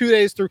 I'd say 2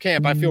 days through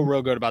camp, I feel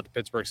real good about the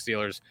Pittsburgh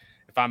Steelers.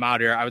 If I'm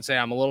out here, I would say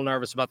I'm a little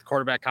nervous about the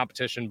quarterback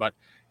competition, but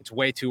it's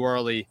way too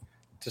early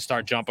to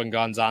start jumping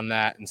guns on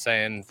that and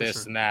saying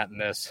this and that and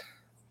this.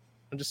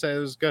 I'm just saying it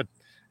was good.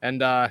 And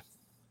the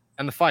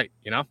fight,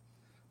 you know,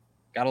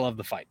 gotta love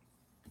the fight.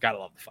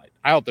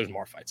 I hope there's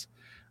more fights.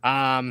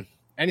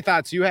 Any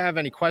thoughts you have?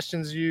 Any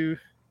questions you've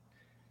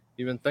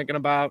been thinking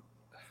about?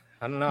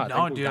 I don't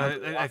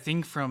know. I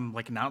think from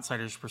like an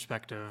outsider's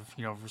perspective,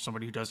 you know, for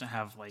somebody who doesn't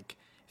have like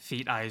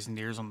feet, eyes, and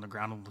ears on the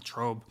ground in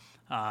Latrobe,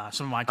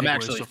 some of my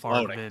takeaways so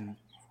far have been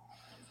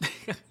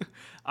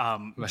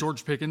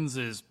George Pickens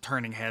is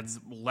turning heads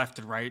left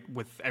and right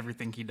with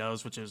everything he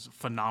does, which is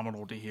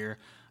phenomenal to hear.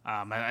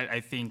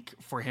 I think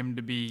for him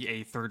to be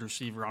a third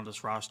receiver on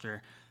this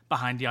roster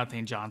behind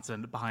Deontay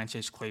Johnson, behind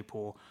Chase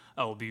Claypool,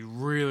 will be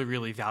really,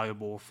 really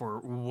valuable for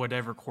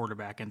whatever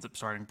quarterback ends up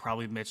starting,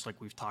 probably Mitch like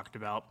we've talked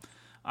about.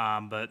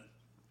 But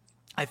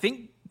I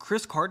think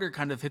Chris Carter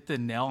kind of hit the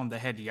nail on the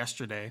head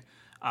yesterday.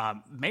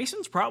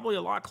 Mason's probably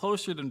a lot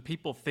closer than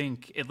people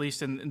think, at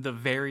least in the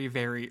very,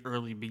 very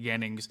early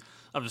beginnings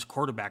of his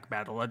quarterback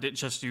battle.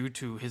 Just due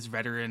to his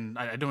veteran,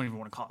 I don't even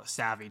want to call it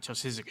savvy,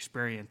 just his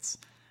experience,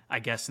 I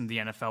guess, in the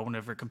NFL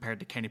whenever compared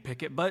to Kenny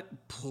Pickett.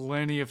 But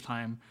plenty of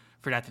time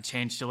for that to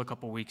change. Still a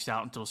couple weeks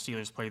out until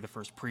Steelers play the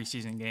first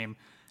preseason game.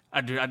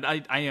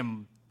 I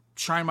am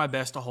trying my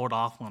best to hold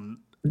off on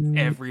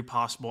every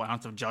possible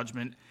ounce of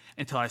judgment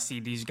until I see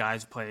these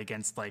guys play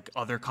against like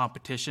other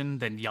competition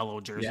than yellow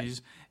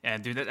jerseys. Yeah.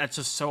 And dude, that's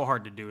just so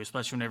hard to do,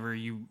 especially whenever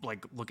you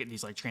like look at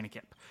these like training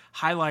camp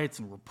highlights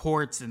and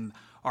reports and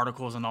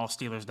articles on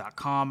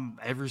allsteelers.com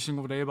every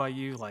single day by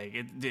you. Like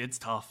it's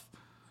tough.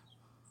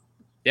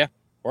 Yeah.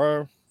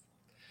 We're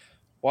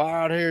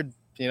out here,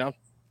 you know,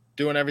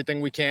 doing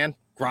everything we can,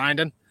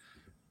 grinding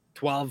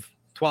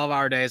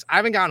 12-hour days. I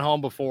haven't gotten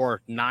home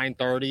before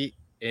 9:30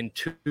 in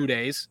 2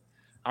 days.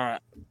 All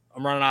right,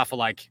 I'm running off of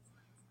like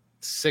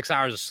 6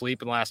 hours of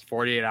sleep in the last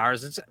 48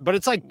 hours. But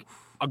it's like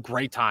a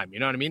great time. You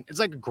know what I mean? It's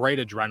like a great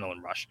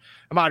adrenaline rush.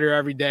 I'm out here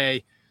every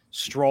day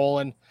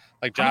strolling.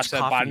 Like Josh said,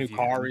 bought a new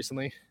car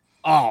recently.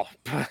 Oh,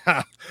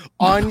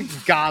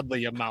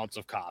 ungodly amounts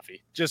of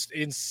coffee. Just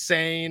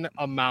insane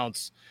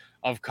amounts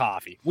of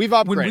coffee. We've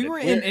upgraded. When we were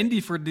in Indy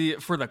for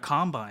the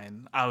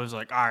combine, I was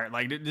like, all right,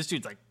 like this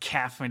dude's like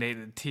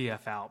caffeinated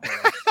TF out,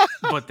 bro.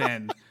 But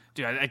then,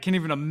 dude, I can't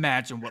even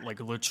imagine what like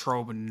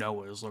Latrobe and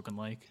Noah is looking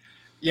like.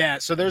 Yeah,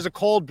 so there's a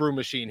cold brew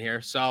machine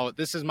here. So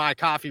this is my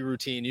coffee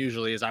routine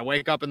usually is I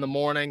wake up in the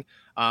morning.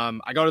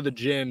 I go to the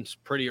gym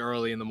pretty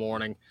early in the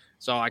morning.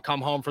 So I come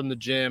home from the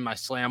gym, I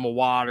slam a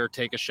water,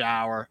 take a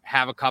shower,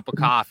 have a cup of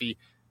coffee,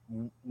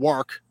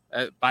 work.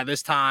 By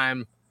this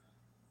time,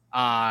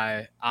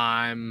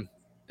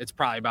 it's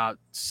probably about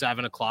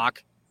 7:00.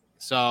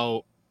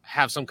 So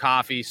have some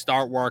coffee,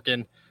 start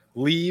working,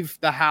 leave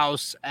the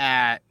house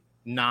at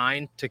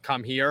 9 to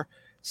come here,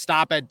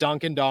 stop at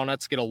Dunkin'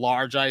 Donuts, get a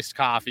large iced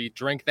coffee,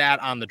 drink that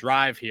on the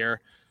drive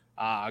here,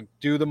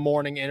 do the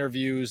morning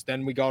interviews.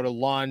 Then we go to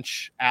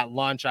lunch. At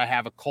lunch, I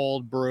have a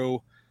cold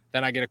brew.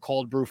 Then I get a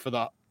cold brew for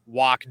the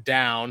walk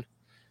down.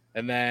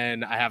 And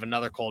then I have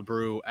another cold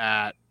brew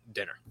at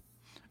dinner.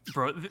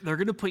 Bro, they're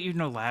going to put you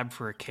in a lab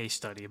for a case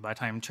study by the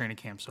time training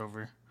camp's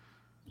over.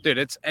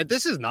 Dude,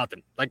 this is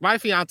nothing. Like, my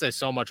fiance is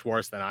so much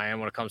worse than I am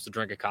when it comes to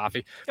drinking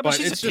coffee. Yeah, but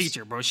she's a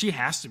teacher, bro. She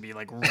has to be,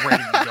 like,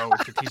 ready to go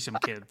to teach some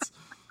kids.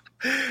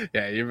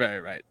 Yeah, you're very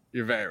right.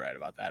 You're very right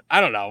about that. I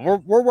don't know.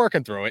 We're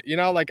working through it. You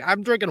know, like,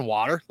 I'm drinking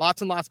water,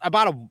 lots and lots. I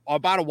bought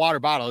a water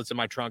bottle. It's in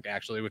my trunk,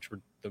 actually, which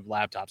the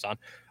laptop's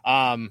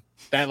on.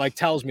 That, like,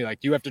 tells me,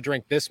 like, you have to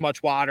drink this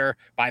much water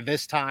by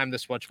this time,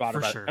 this much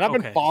water. Sure. And I've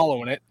been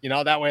following it, you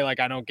know, that way, like,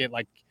 I don't get,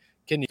 like,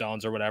 kidney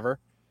stones or whatever.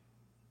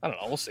 I don't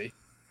know. We'll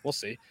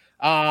see.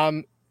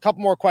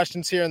 Couple more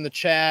questions here in the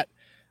chat.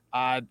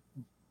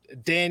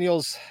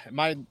 Daniels,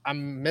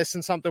 I'm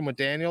missing something with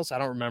Daniels. I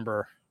don't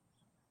remember.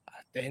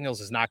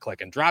 Daniels is not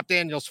clicking. Drop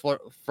Daniels'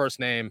 first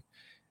name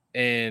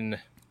in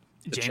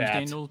the James chat.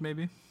 Daniels,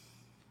 maybe.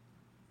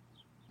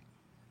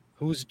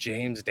 Who's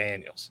James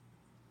Daniels?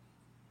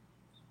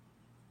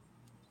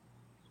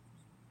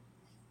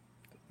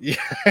 Yeah.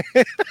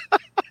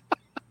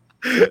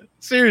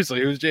 Seriously,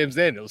 who's James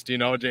Daniels? Do you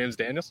know James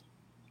Daniels?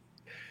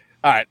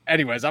 All right.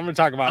 Anyways, I'm going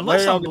to talk about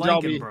Unless Larry I'm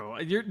blanking, Ogunjobi. bro.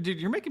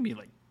 You're making me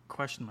like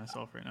question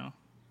myself right now.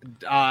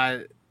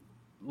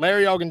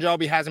 Larry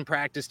Ogunjobi hasn't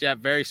practiced yet.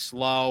 Very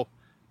slow.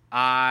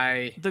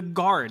 The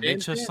guard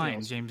James that just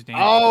signed, Daniels. James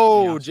Daniels.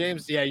 Oh,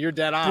 James. Yeah, you're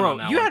dead on Bro,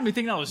 that you one. had me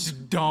thinking that was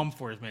just dumb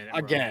for a minute. Bro.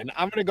 Again,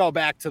 I'm going to go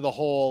back to the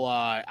whole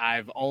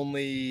I've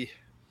only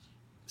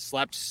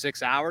slept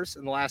 6 hours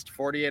in the last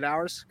 48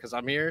 hours because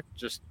I'm here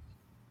just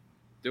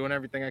doing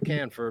everything I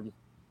can for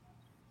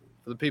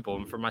the people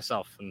and for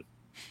myself and,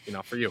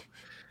 for you.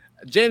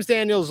 James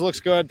Daniels looks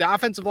good. The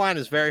offensive line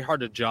is very hard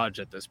to judge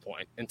at this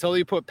point. Until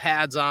you put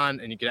pads on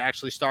and you can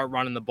actually start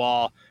running the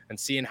ball and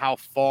seeing how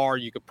far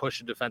you could push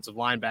a defensive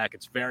line back,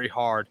 it's very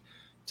hard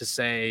to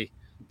say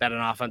that an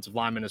offensive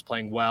lineman is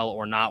playing well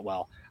or not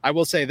well. I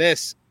will say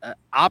this,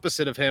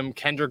 opposite of him,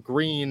 Kendrick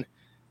Green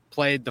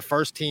played the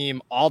first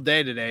team all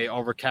day today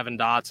over Kevin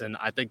Dotson.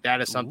 I think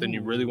that is something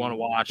you really want to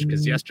watch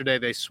because yesterday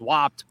they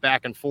swapped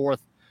back and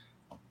forth.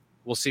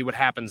 We'll see what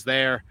happens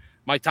there.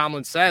 Mike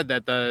Tomlin said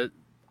that the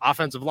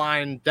offensive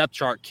line depth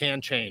chart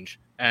can change.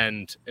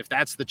 And if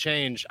that's the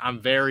change, I'm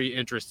very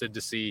interested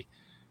to see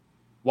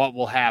what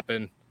will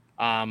happen.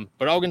 But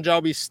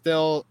Ogunjobi's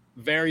still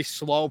very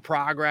slow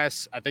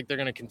progress. I think they're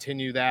going to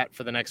continue that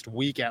for the next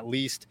week at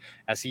least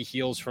as he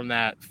heals from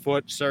that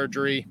foot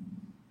surgery.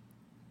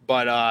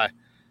 But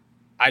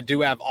I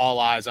do have all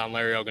eyes on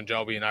Larry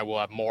Ogunjobi, and I will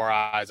have more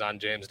eyes on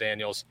James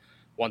Daniels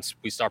once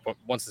the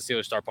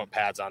Steelers start putting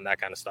pads on, that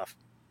kind of stuff.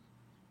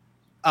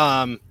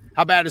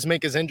 How bad is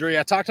Minka's injury?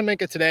 I talked to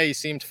Minka today. He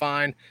seemed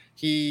fine.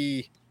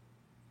 He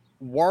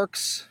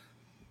works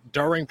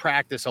during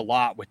practice a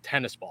lot with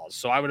tennis balls.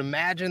 So I would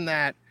imagine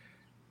that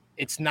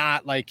it's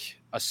not like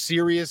a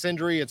serious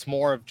injury. It's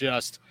more of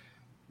just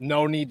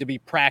no need to be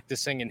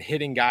practicing and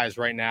hitting guys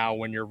right now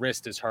when your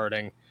wrist is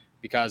hurting,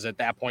 because at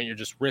that point you're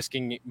just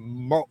risking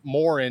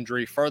more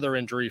injury, further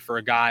injury for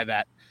a guy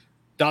that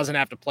doesn't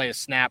have to play a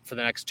snap for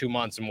the next 2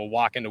 months and will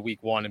walk into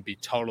week 1 and be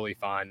totally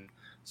fine.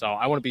 So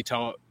I wouldn't be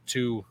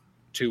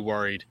too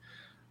worried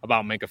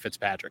about Minkah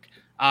Fitzpatrick.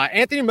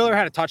 Anthony Miller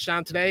had a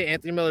touchdown today.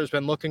 Anthony Miller's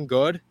been looking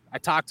good. I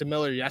talked to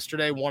Miller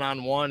yesterday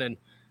one-on-one, and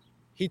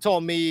he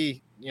told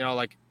me,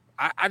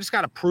 I just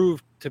got to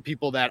prove to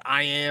people that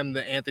I am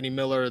the Anthony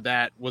Miller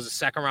that was a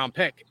second-round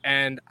pick.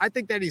 And I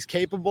think that he's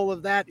capable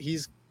of that.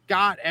 He's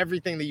got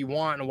everything that you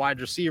want in a wide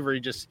receiver. He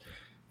just,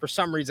 for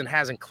some reason,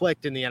 hasn't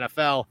clicked in the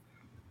NFL.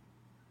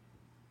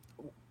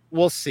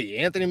 We'll see.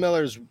 Anthony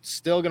Miller is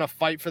still going to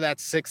fight for that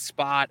 6th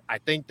spot. I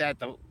think that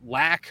the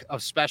lack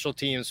of special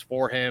teams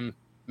for him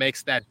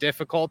makes that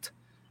difficult,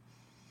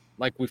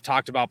 like we've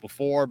talked about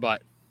before.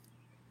 But,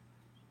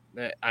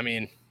 I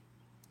mean,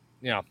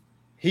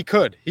 he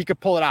could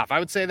pull it off. I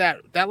would say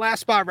that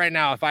last spot right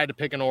now, if I had to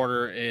pick an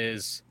order,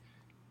 is,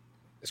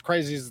 as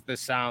crazy as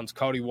this sounds,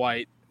 Cody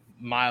White,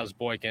 Miles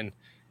Boykin,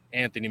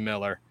 Anthony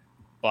Miller.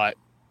 But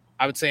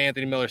I would say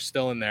Anthony Miller's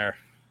still in there.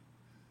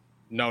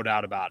 No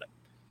doubt about it.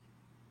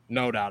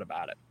 No doubt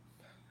about it.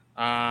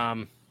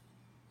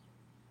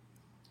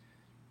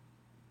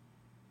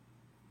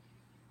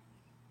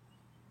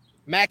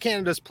 Matt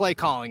Canada's play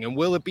calling, and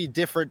will it be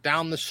different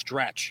down the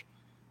stretch?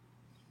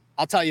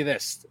 I'll tell you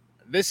this.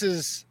 This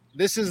is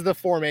the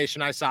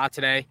formation I saw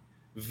today.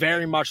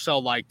 Very much so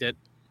liked it.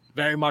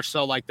 Very much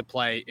so liked the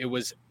play. It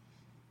was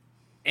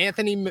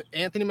Anthony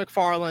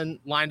McFarland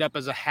lined up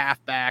as a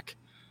halfback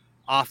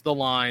off the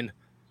line.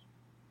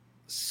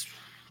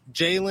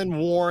 Jaylen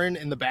Warren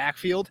in the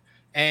backfield.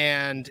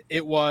 And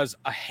it was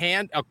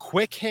a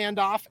quick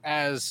handoff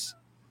as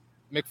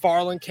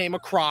McFarland came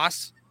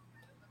across,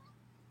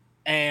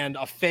 and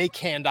a fake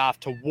handoff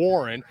to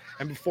Warren.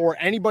 And before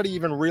anybody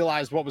even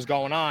realized what was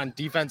going on,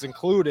 defense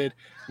included,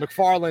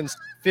 McFarland's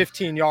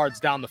 15 yards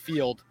down the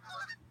field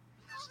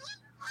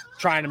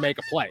trying to make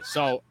a play.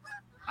 So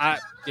I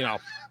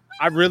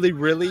really,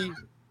 really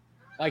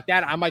like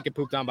that. I might get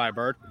pooped on by a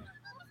bird.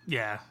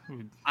 Yeah.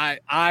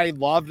 I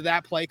loved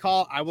that play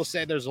call. I will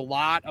say there's a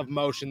lot of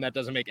motion that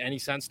doesn't make any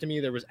sense to me.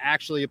 There was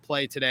actually a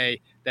play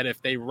today that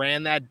if they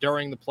ran that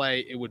during the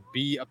play, it would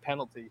be a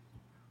penalty,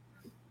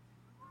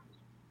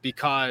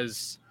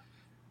 because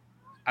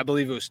I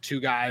believe it was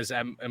 2 guys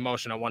in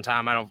motion at one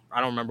time. I don't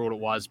remember what it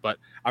was, but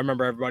I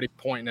remember everybody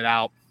pointing it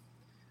out.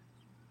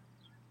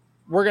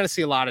 We're going to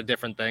see a lot of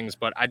different things,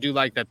 but I do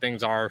like that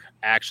things are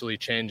actually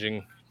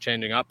changing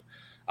up.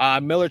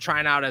 Miller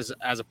trying out as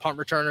a punt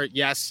returner.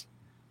 Yes.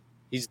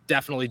 He's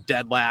definitely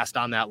dead last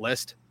on that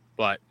list,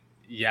 but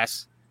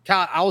yes.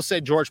 I will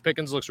say George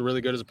Pickens looks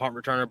really good as a punt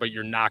returner, but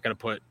you're not going to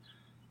put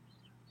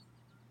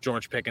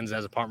George Pickens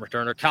as a punt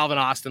returner. Calvin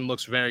Austin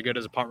looks very good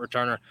as a punt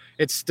returner.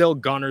 It's still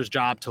Gunner's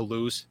job to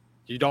lose.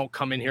 You don't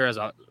come in here as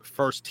a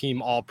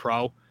first-team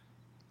All-Pro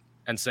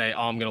and say,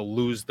 I'm going to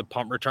lose the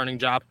punt returning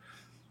job.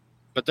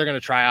 But they're going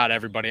to try out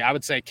everybody. I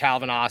would say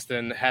Calvin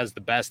Austin has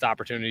the best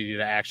opportunity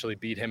to actually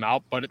beat him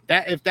out. But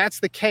if that's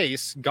the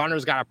case,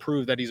 Gunner's got to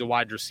prove that he's a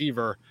wide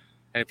receiver.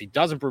 And if he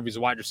doesn't prove he's a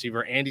wide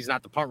receiver and he's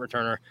not the punt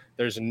returner,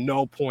 there's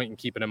no point in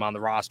keeping him on the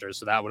roster.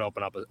 So that would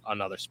open up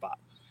another spot.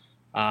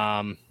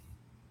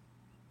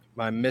 My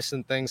Am I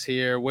missing things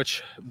here?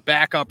 Which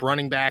backup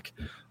running back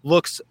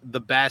looks the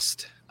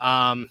best?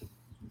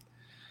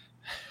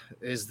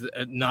 Is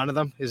none of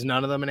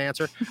them an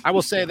answer? I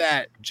will say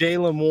that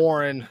Jaylen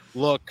Warren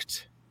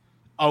looked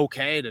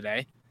okay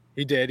today.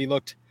 He did. He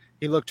looked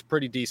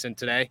pretty decent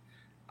today.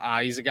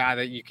 He's a guy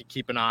that you could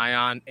keep an eye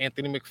on.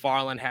 Anthony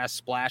McFarland has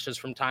splashes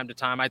from time to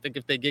time. I think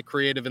if they get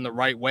creative in the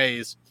right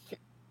ways,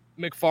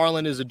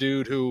 McFarland is a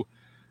dude who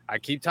I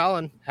keep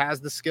telling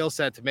has the skill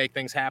set to make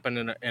things happen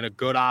in a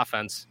good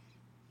offense.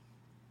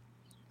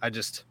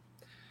 That's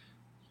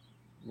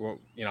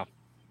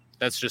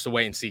just a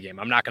wait and see game.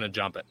 I'm not going to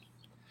jump it.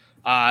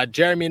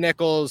 Jeremy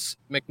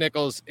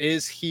McNichols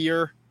is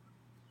here.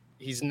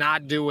 He's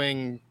not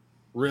doing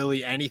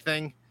really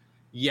anything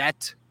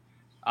yet.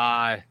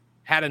 Had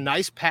a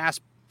nice pass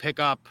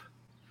pickup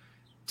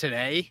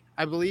today,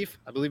 I believe.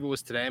 I believe it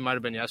was today. It might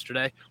have been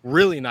yesterday.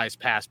 Really nice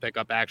pass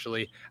pickup,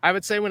 actually. I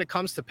would say when it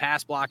comes to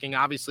pass blocking,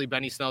 obviously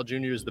Benny Snell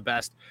Jr. is the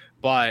best,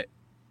 but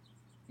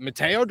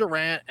Mateo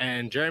Durant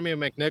and Jeremy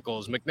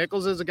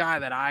McNichols is a guy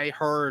that I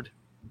heard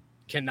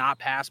cannot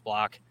pass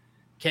block.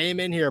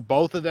 Came in here,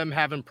 both of them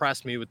have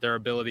impressed me with their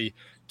ability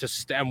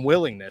and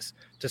willingness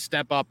to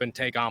step up and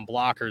take on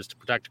blockers to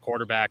protect a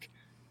quarterback.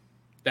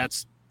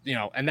 That's,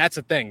 and that's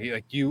the thing.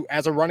 Like, you,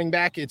 as a running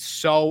back, it's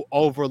so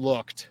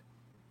overlooked,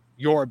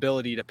 your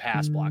ability to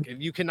pass block.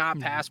 If you cannot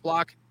pass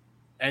block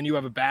and you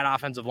have a bad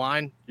offensive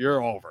line,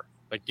 you're over.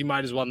 Like, you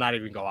might as well not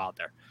even go out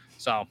there.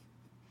 So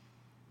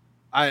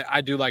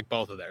I do like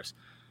both of theirs.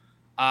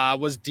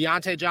 Was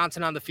Deontay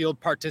Johnson on the field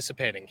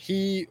participating?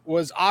 He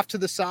was off to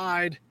the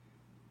side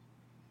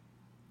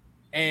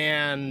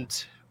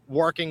and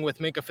working with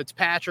Minkah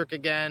Fitzpatrick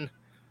again.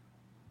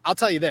 I'll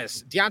tell you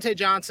this, Deontay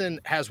Johnson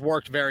has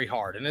worked very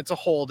hard, and it's a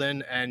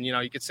hold-in, and,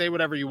 you could say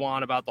whatever you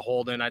want about the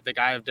hold-in. I think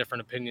I have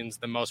different opinions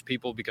than most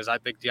people because I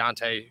think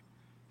Deontay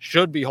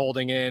should be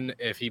holding in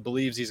if he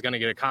believes he's going to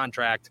get a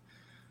contract.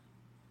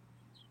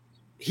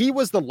 He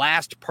was the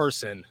last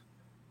person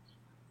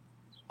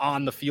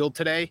on the field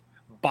today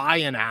by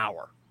an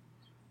hour,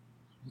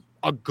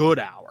 a good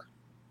hour.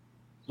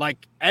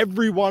 Like,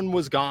 everyone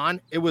was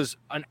gone. It was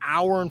an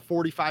hour and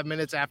 45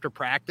 minutes after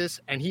practice,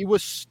 and he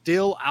was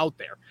still out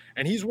there.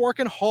 And he's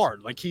working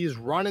hard. Like, he's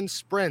running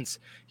sprints.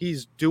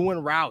 He's doing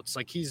routes.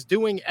 Like, he's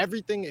doing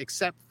everything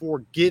except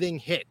for getting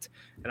hit.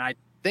 And I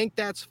think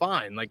that's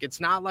fine. Like, it's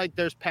not like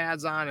there's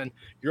pads on and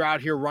you're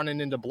out here running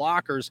into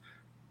blockers.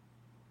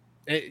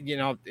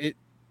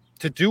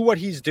 To do what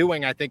he's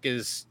doing, I think,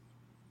 is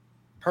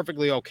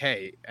perfectly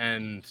okay.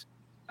 And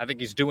I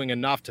think he's doing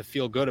enough to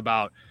feel good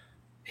about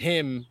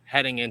him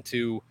heading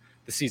into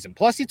the season.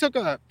 Plus, he took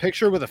a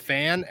picture with a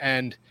fan,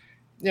 and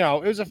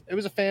it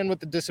was a fan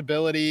with a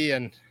disability,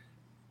 and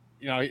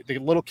the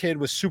little kid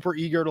was super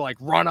eager to like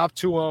run up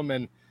to him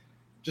and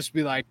just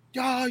be like,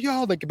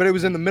 yo, like, but it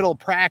was in the middle of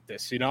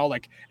practice, and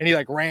he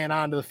like ran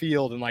onto the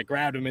field and like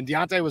grabbed him, and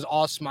Deontay was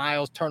all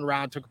smiles, turned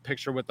around, took a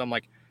picture with them.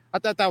 Like, I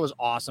thought that was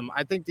awesome.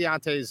 I think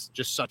Deontay's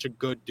just such a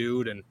good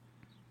dude, and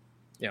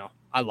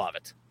I love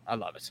it.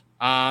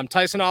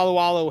 Tyson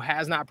Alualu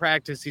has not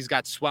practiced. He's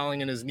got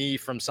swelling in his knee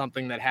from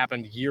something that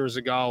happened years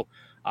ago,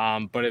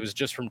 but it was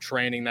just from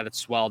training that it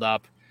swelled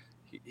up.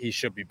 He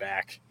should be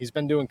back. He's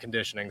been doing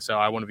conditioning, so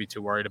I wouldn't be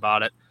too worried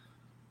about it.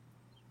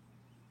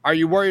 Are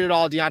you worried at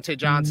all Deontay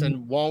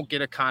Johnson won't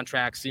get a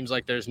contract? Seems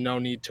like there's no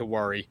need to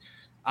worry.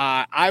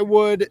 I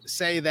would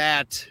say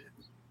that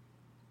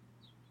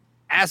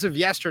as of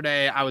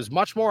yesterday, I was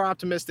much more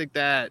optimistic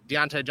that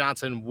Deontay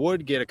Johnson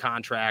would get a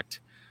contract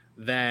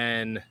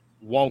than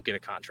won't get a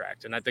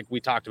contract. And I think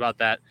we talked about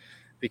that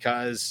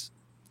because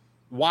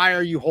why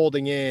are you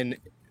holding in?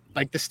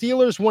 Like, the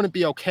Steelers wouldn't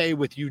be okay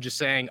with you just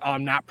saying, oh,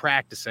 I'm not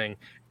practicing,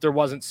 if there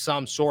wasn't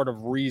some sort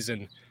of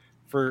reason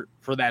for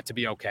that to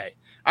be okay.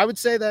 I would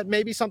say that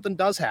maybe something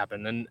does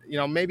happen, and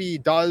maybe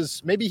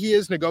he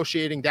is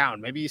negotiating down.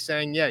 Maybe he's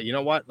saying, yeah, you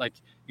know what, like,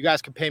 you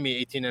guys could pay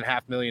me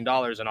 $18.5 million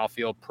and I'll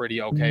feel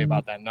pretty okay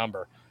about that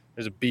number.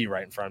 There's a B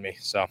right in front of me,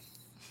 so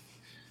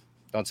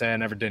don't say I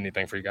never did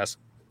anything for you guys.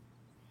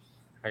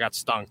 I got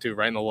stung too,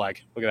 right in the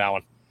leg. Look at that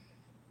one.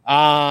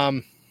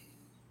 I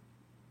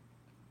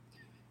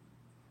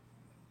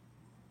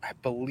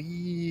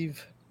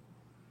believe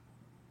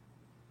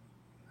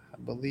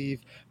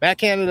Matt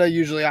Canada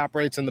usually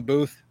operates in the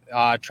booth.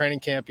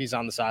 Training camp, he's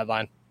on the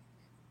sideline.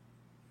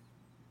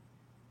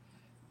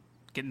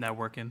 Getting that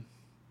work in.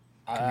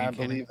 I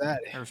believe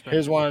that.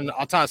 Here's one.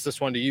 I'll toss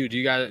this one to you. Do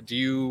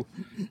you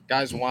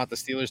guys want the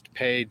Steelers to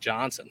pay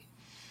Johnson?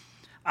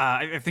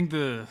 I think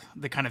the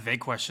kind of vague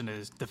question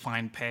is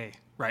define pay,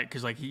 right?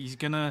 Because like he's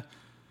gonna,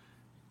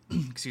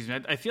 excuse me,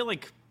 I feel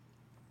like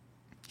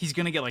he's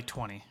gonna get like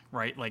 20,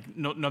 right? Like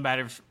no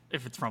matter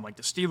if it's from like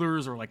the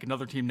Steelers or like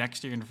another team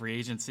next year in free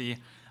agency,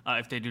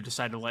 if they do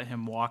decide to let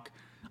him walk,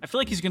 I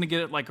feel like he's gonna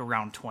get it like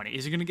around 20.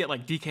 Is he gonna get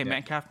like DK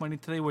Metcalf money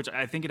today, which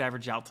I think it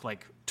averaged out to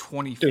like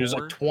 24? It was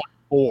like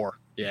 24.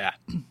 Yeah.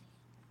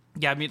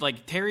 Yeah, I mean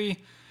like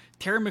Terry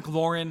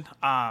McLaurin,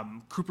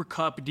 Cooper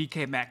Kupp,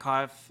 DK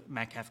Metcalf,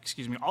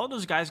 excuse me. All of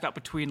those guys got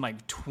between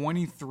like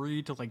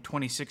 $23 to like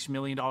 $26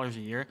 million a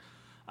year.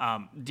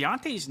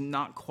 Deontay's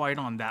not quite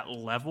on that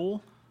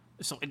level.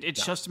 So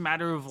it's just a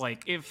matter of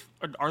like,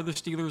 are the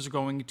Steelers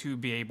going to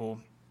be able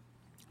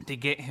to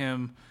get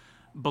him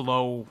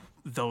below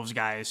those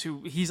guys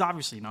who he's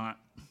obviously not,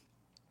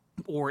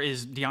 or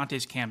is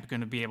Deontay's camp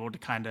going to be able to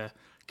kind of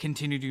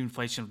continue the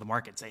inflation of the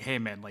market? Say, hey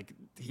man, like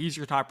he's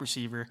your top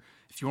receiver.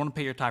 If you want to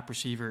pay your top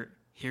receiver,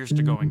 here's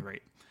the going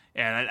rate.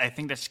 And I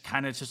think that's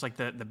kind of just like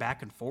the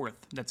back and forth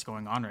that's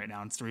going on right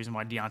now. It's the reason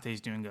why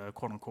Deontay's doing a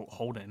quote unquote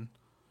hold-in.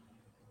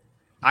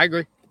 I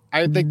agree.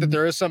 I think that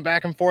there is some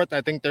back and forth.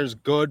 I think there's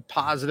good,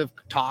 positive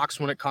talks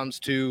when it comes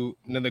to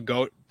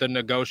the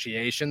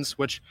negotiations,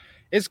 which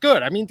is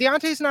good. I mean,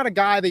 Deontay's not a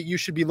guy that you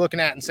should be looking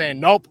at and saying,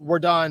 nope, we're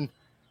done.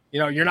 You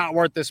know, you're not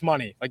worth this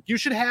money. Like, you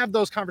should have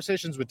those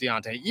conversations with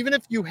Deontay. Even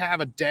if you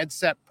have a dead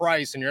set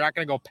price and you're not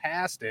going to go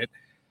past it,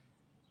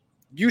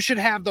 you should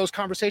have those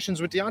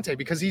conversations with Deontay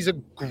because he's a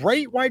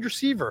great wide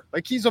receiver.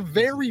 Like, he's a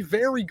very,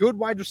 very good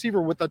wide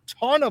receiver with a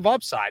ton of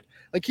upside.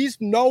 Like, he's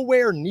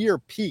nowhere near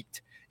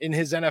peaked in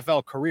his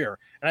NFL career.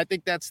 And I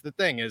think that's the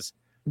thing is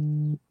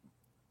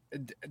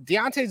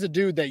Deontay's a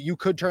dude that you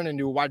could turn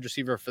into a wide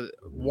receiver for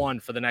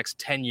the next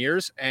 10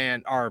 years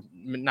or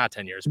not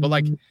 10 years, but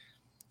like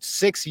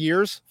 6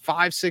 years,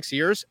 5-6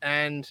 years.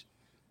 And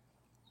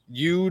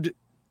you'd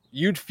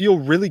feel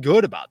really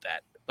good about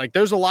that. Like,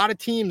 there's a lot of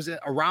teams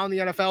around the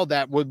NFL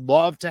that would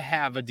love to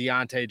have a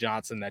Diontae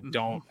Johnson that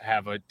don't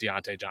have a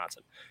Diontae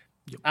Johnson.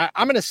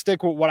 I'm going to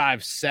stick with what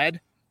I've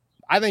said.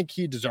 I think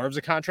he deserves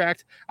a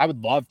contract. I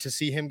would love to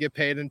see him get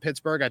paid in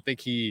Pittsburgh. I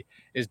think he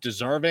is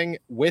deserving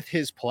with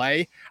his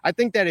play. I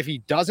think that if he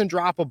doesn't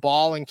drop a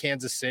ball in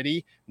Kansas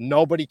City,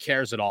 nobody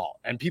cares at all.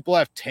 And people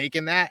have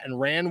taken that and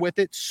ran with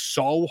it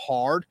so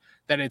hard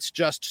that it's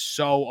just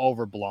so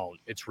overblown.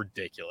 It's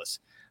ridiculous.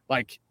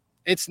 Like,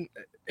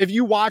 if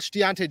you watch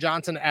Diontae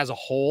Johnson as a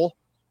whole,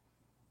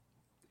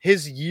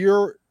 his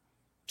year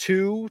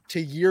 2 to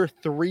year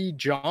 3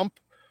 jump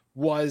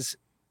was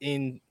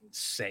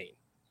insane.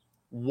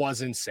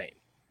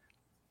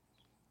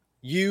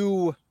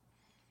 You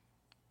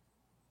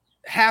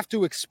have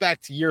to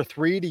expect year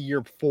 3 to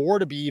year 4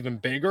 to be even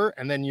bigger,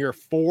 and then year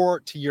 4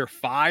 to year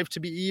 5 to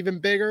be even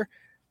bigger.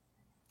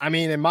 I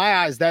mean, in my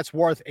eyes, that's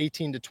worth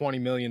 $18 to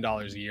 $20 million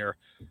a year.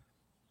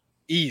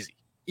 Easy.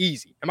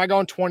 Am I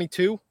going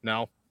 22?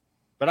 No,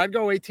 but I'd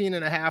go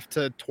 18.5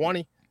 to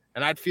 20,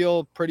 and I'd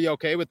feel pretty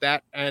okay with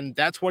that. And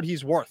that's what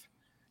he's worth.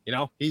 You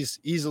know, he's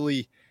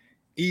easily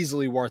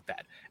worth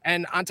that.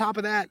 And on top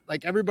of that,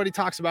 like, everybody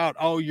talks about,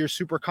 oh, you're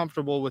super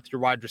comfortable with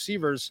your wide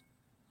receivers.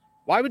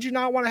 Why would you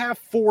not want to have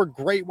 4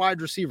 great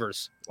wide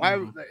receivers?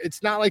 Why?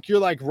 It's not like you're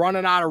like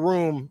running out of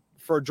room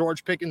for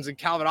George Pickens and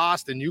Calvin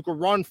Austin. You could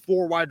run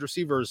 4 wide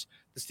receivers.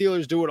 The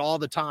Steelers do it all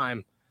the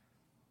time.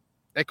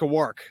 It could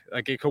work.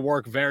 Like, it could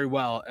work very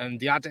well. And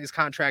Deontay's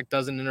contract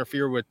doesn't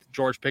interfere with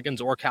George Pickens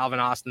or Calvin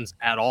Austin's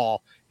at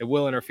all. It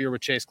will interfere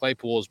with Chase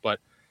Claypool's, but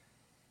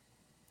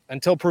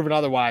until proven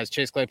otherwise,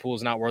 Chase Claypool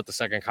is not worth the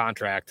second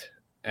contract.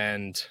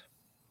 And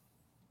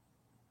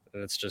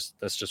that's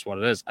just what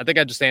it is. I think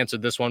I just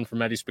answered this one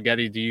from Eddie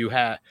Spaghetti. If you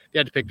had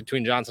to pick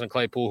between Johnson and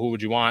Claypool, who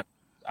would you want?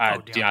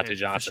 Deontay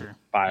Johnson, sure.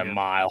 By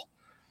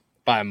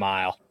a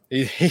mile.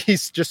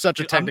 He's just such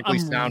a technically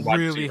sound wide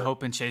receiver. I'm really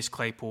hoping Chase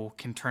Claypool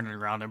can turn it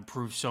around and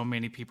prove so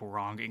many people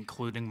wrong,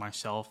 including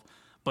myself.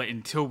 But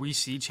until we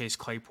see Chase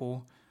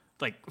Claypool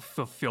like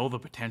fulfill the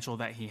potential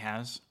that he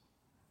has,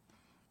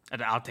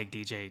 I'll take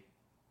DJ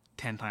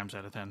 10 times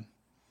out of 10.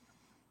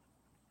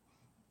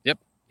 Yep.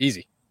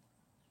 Easy.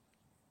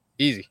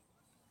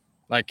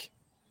 Like,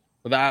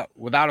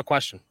 without a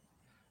question.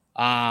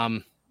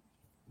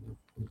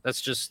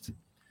 That's just,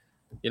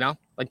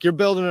 like, you're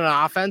building an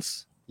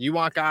offense. You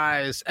want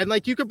guys, and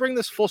like, you could bring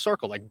this full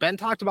circle. Like, Ben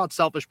talked about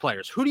selfish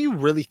players. Who do you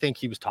really think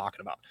he was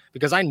talking about?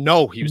 Because I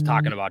know he was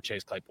talking about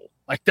Chase Claypool.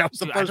 Like, that was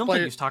the first player. I don't think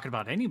he was talking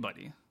about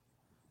anybody.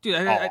 Dude,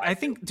 I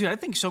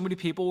think so many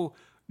people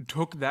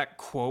took that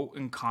quote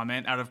and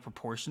comment out of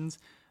proportions.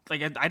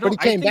 Like, I don't.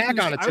 But he came back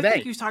on it today. I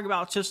think he was talking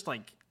about just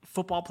like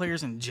football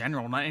players in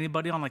general, not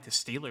anybody on like the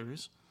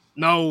Steelers.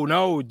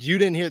 No, you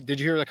didn't hear. Did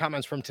you hear the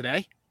comments from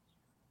today?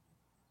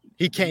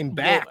 He came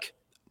back.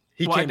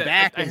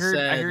 I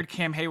heard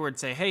Cam Hayward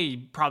say, "Hey,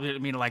 you probably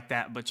didn't mean it like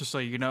that, but just so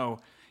you know,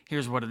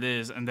 here's what it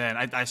is." And then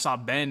I saw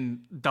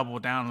Ben double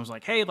down and was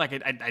like, "Hey, like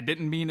I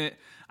didn't mean it.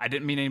 I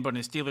didn't mean anybody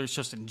in the Steelers,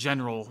 just in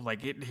general.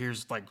 Like,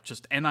 here's like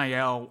just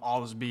NIL,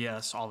 all this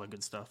BS, all the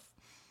good stuff."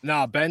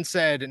 No, Ben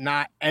said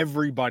not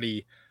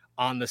everybody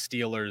on the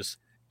Steelers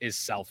is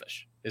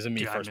selfish. Is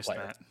a first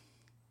player.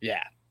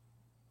 That.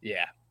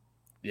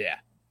 Yeah.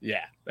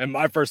 And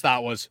my first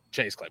thought was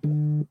Chase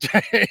Claypool.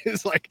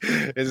 It's like,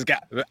 this guy,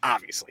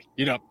 obviously,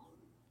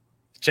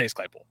 Chase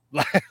Claypool.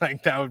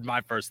 Like, that was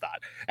my first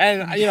thought.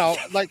 And,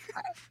 like,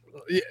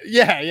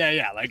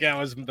 yeah. Like, that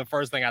was the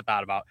first thing I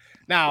thought about.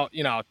 Now,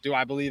 do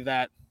I believe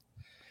that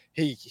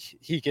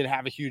he could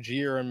have a huge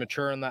year and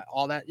mature and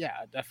all that? Yeah,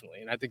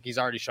 definitely. And I think he's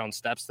already shown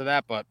steps to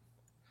that, but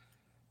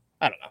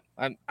I don't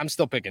know. I'm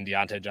still picking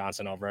Diontae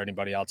Johnson over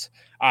anybody else.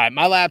 All right,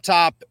 my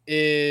laptop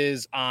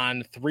is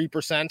on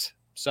 3%.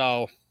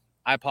 So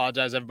I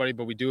apologize, everybody,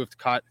 but we do have to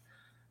cut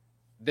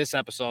this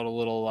episode a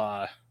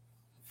little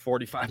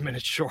 45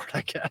 minutes short,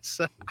 I guess.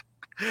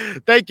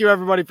 Thank you,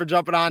 everybody, for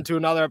jumping on to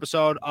another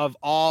episode of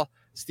All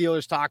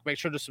Steelers Talk. Make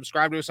sure to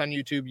subscribe to us on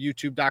YouTube,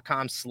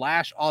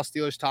 youtube.com/All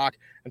Steelers Talk,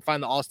 and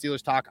find the All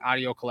Steelers Talk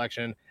audio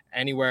collection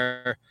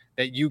anywhere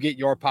that you get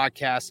your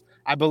podcasts.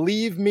 I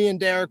believe me and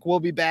Derek will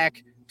be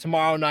back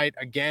tomorrow night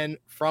again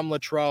from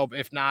Latrobe.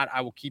 If not,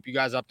 I will keep you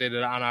guys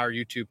updated on our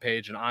YouTube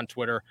page and on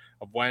Twitter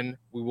of when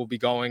we will be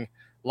going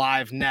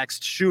live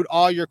next. Shoot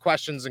all your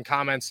questions and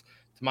comments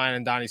to mine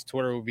and Donnie's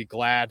Twitter. We'll be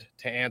glad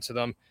to answer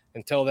them.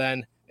 Until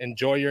then,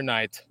 enjoy your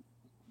night.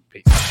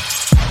 Peace.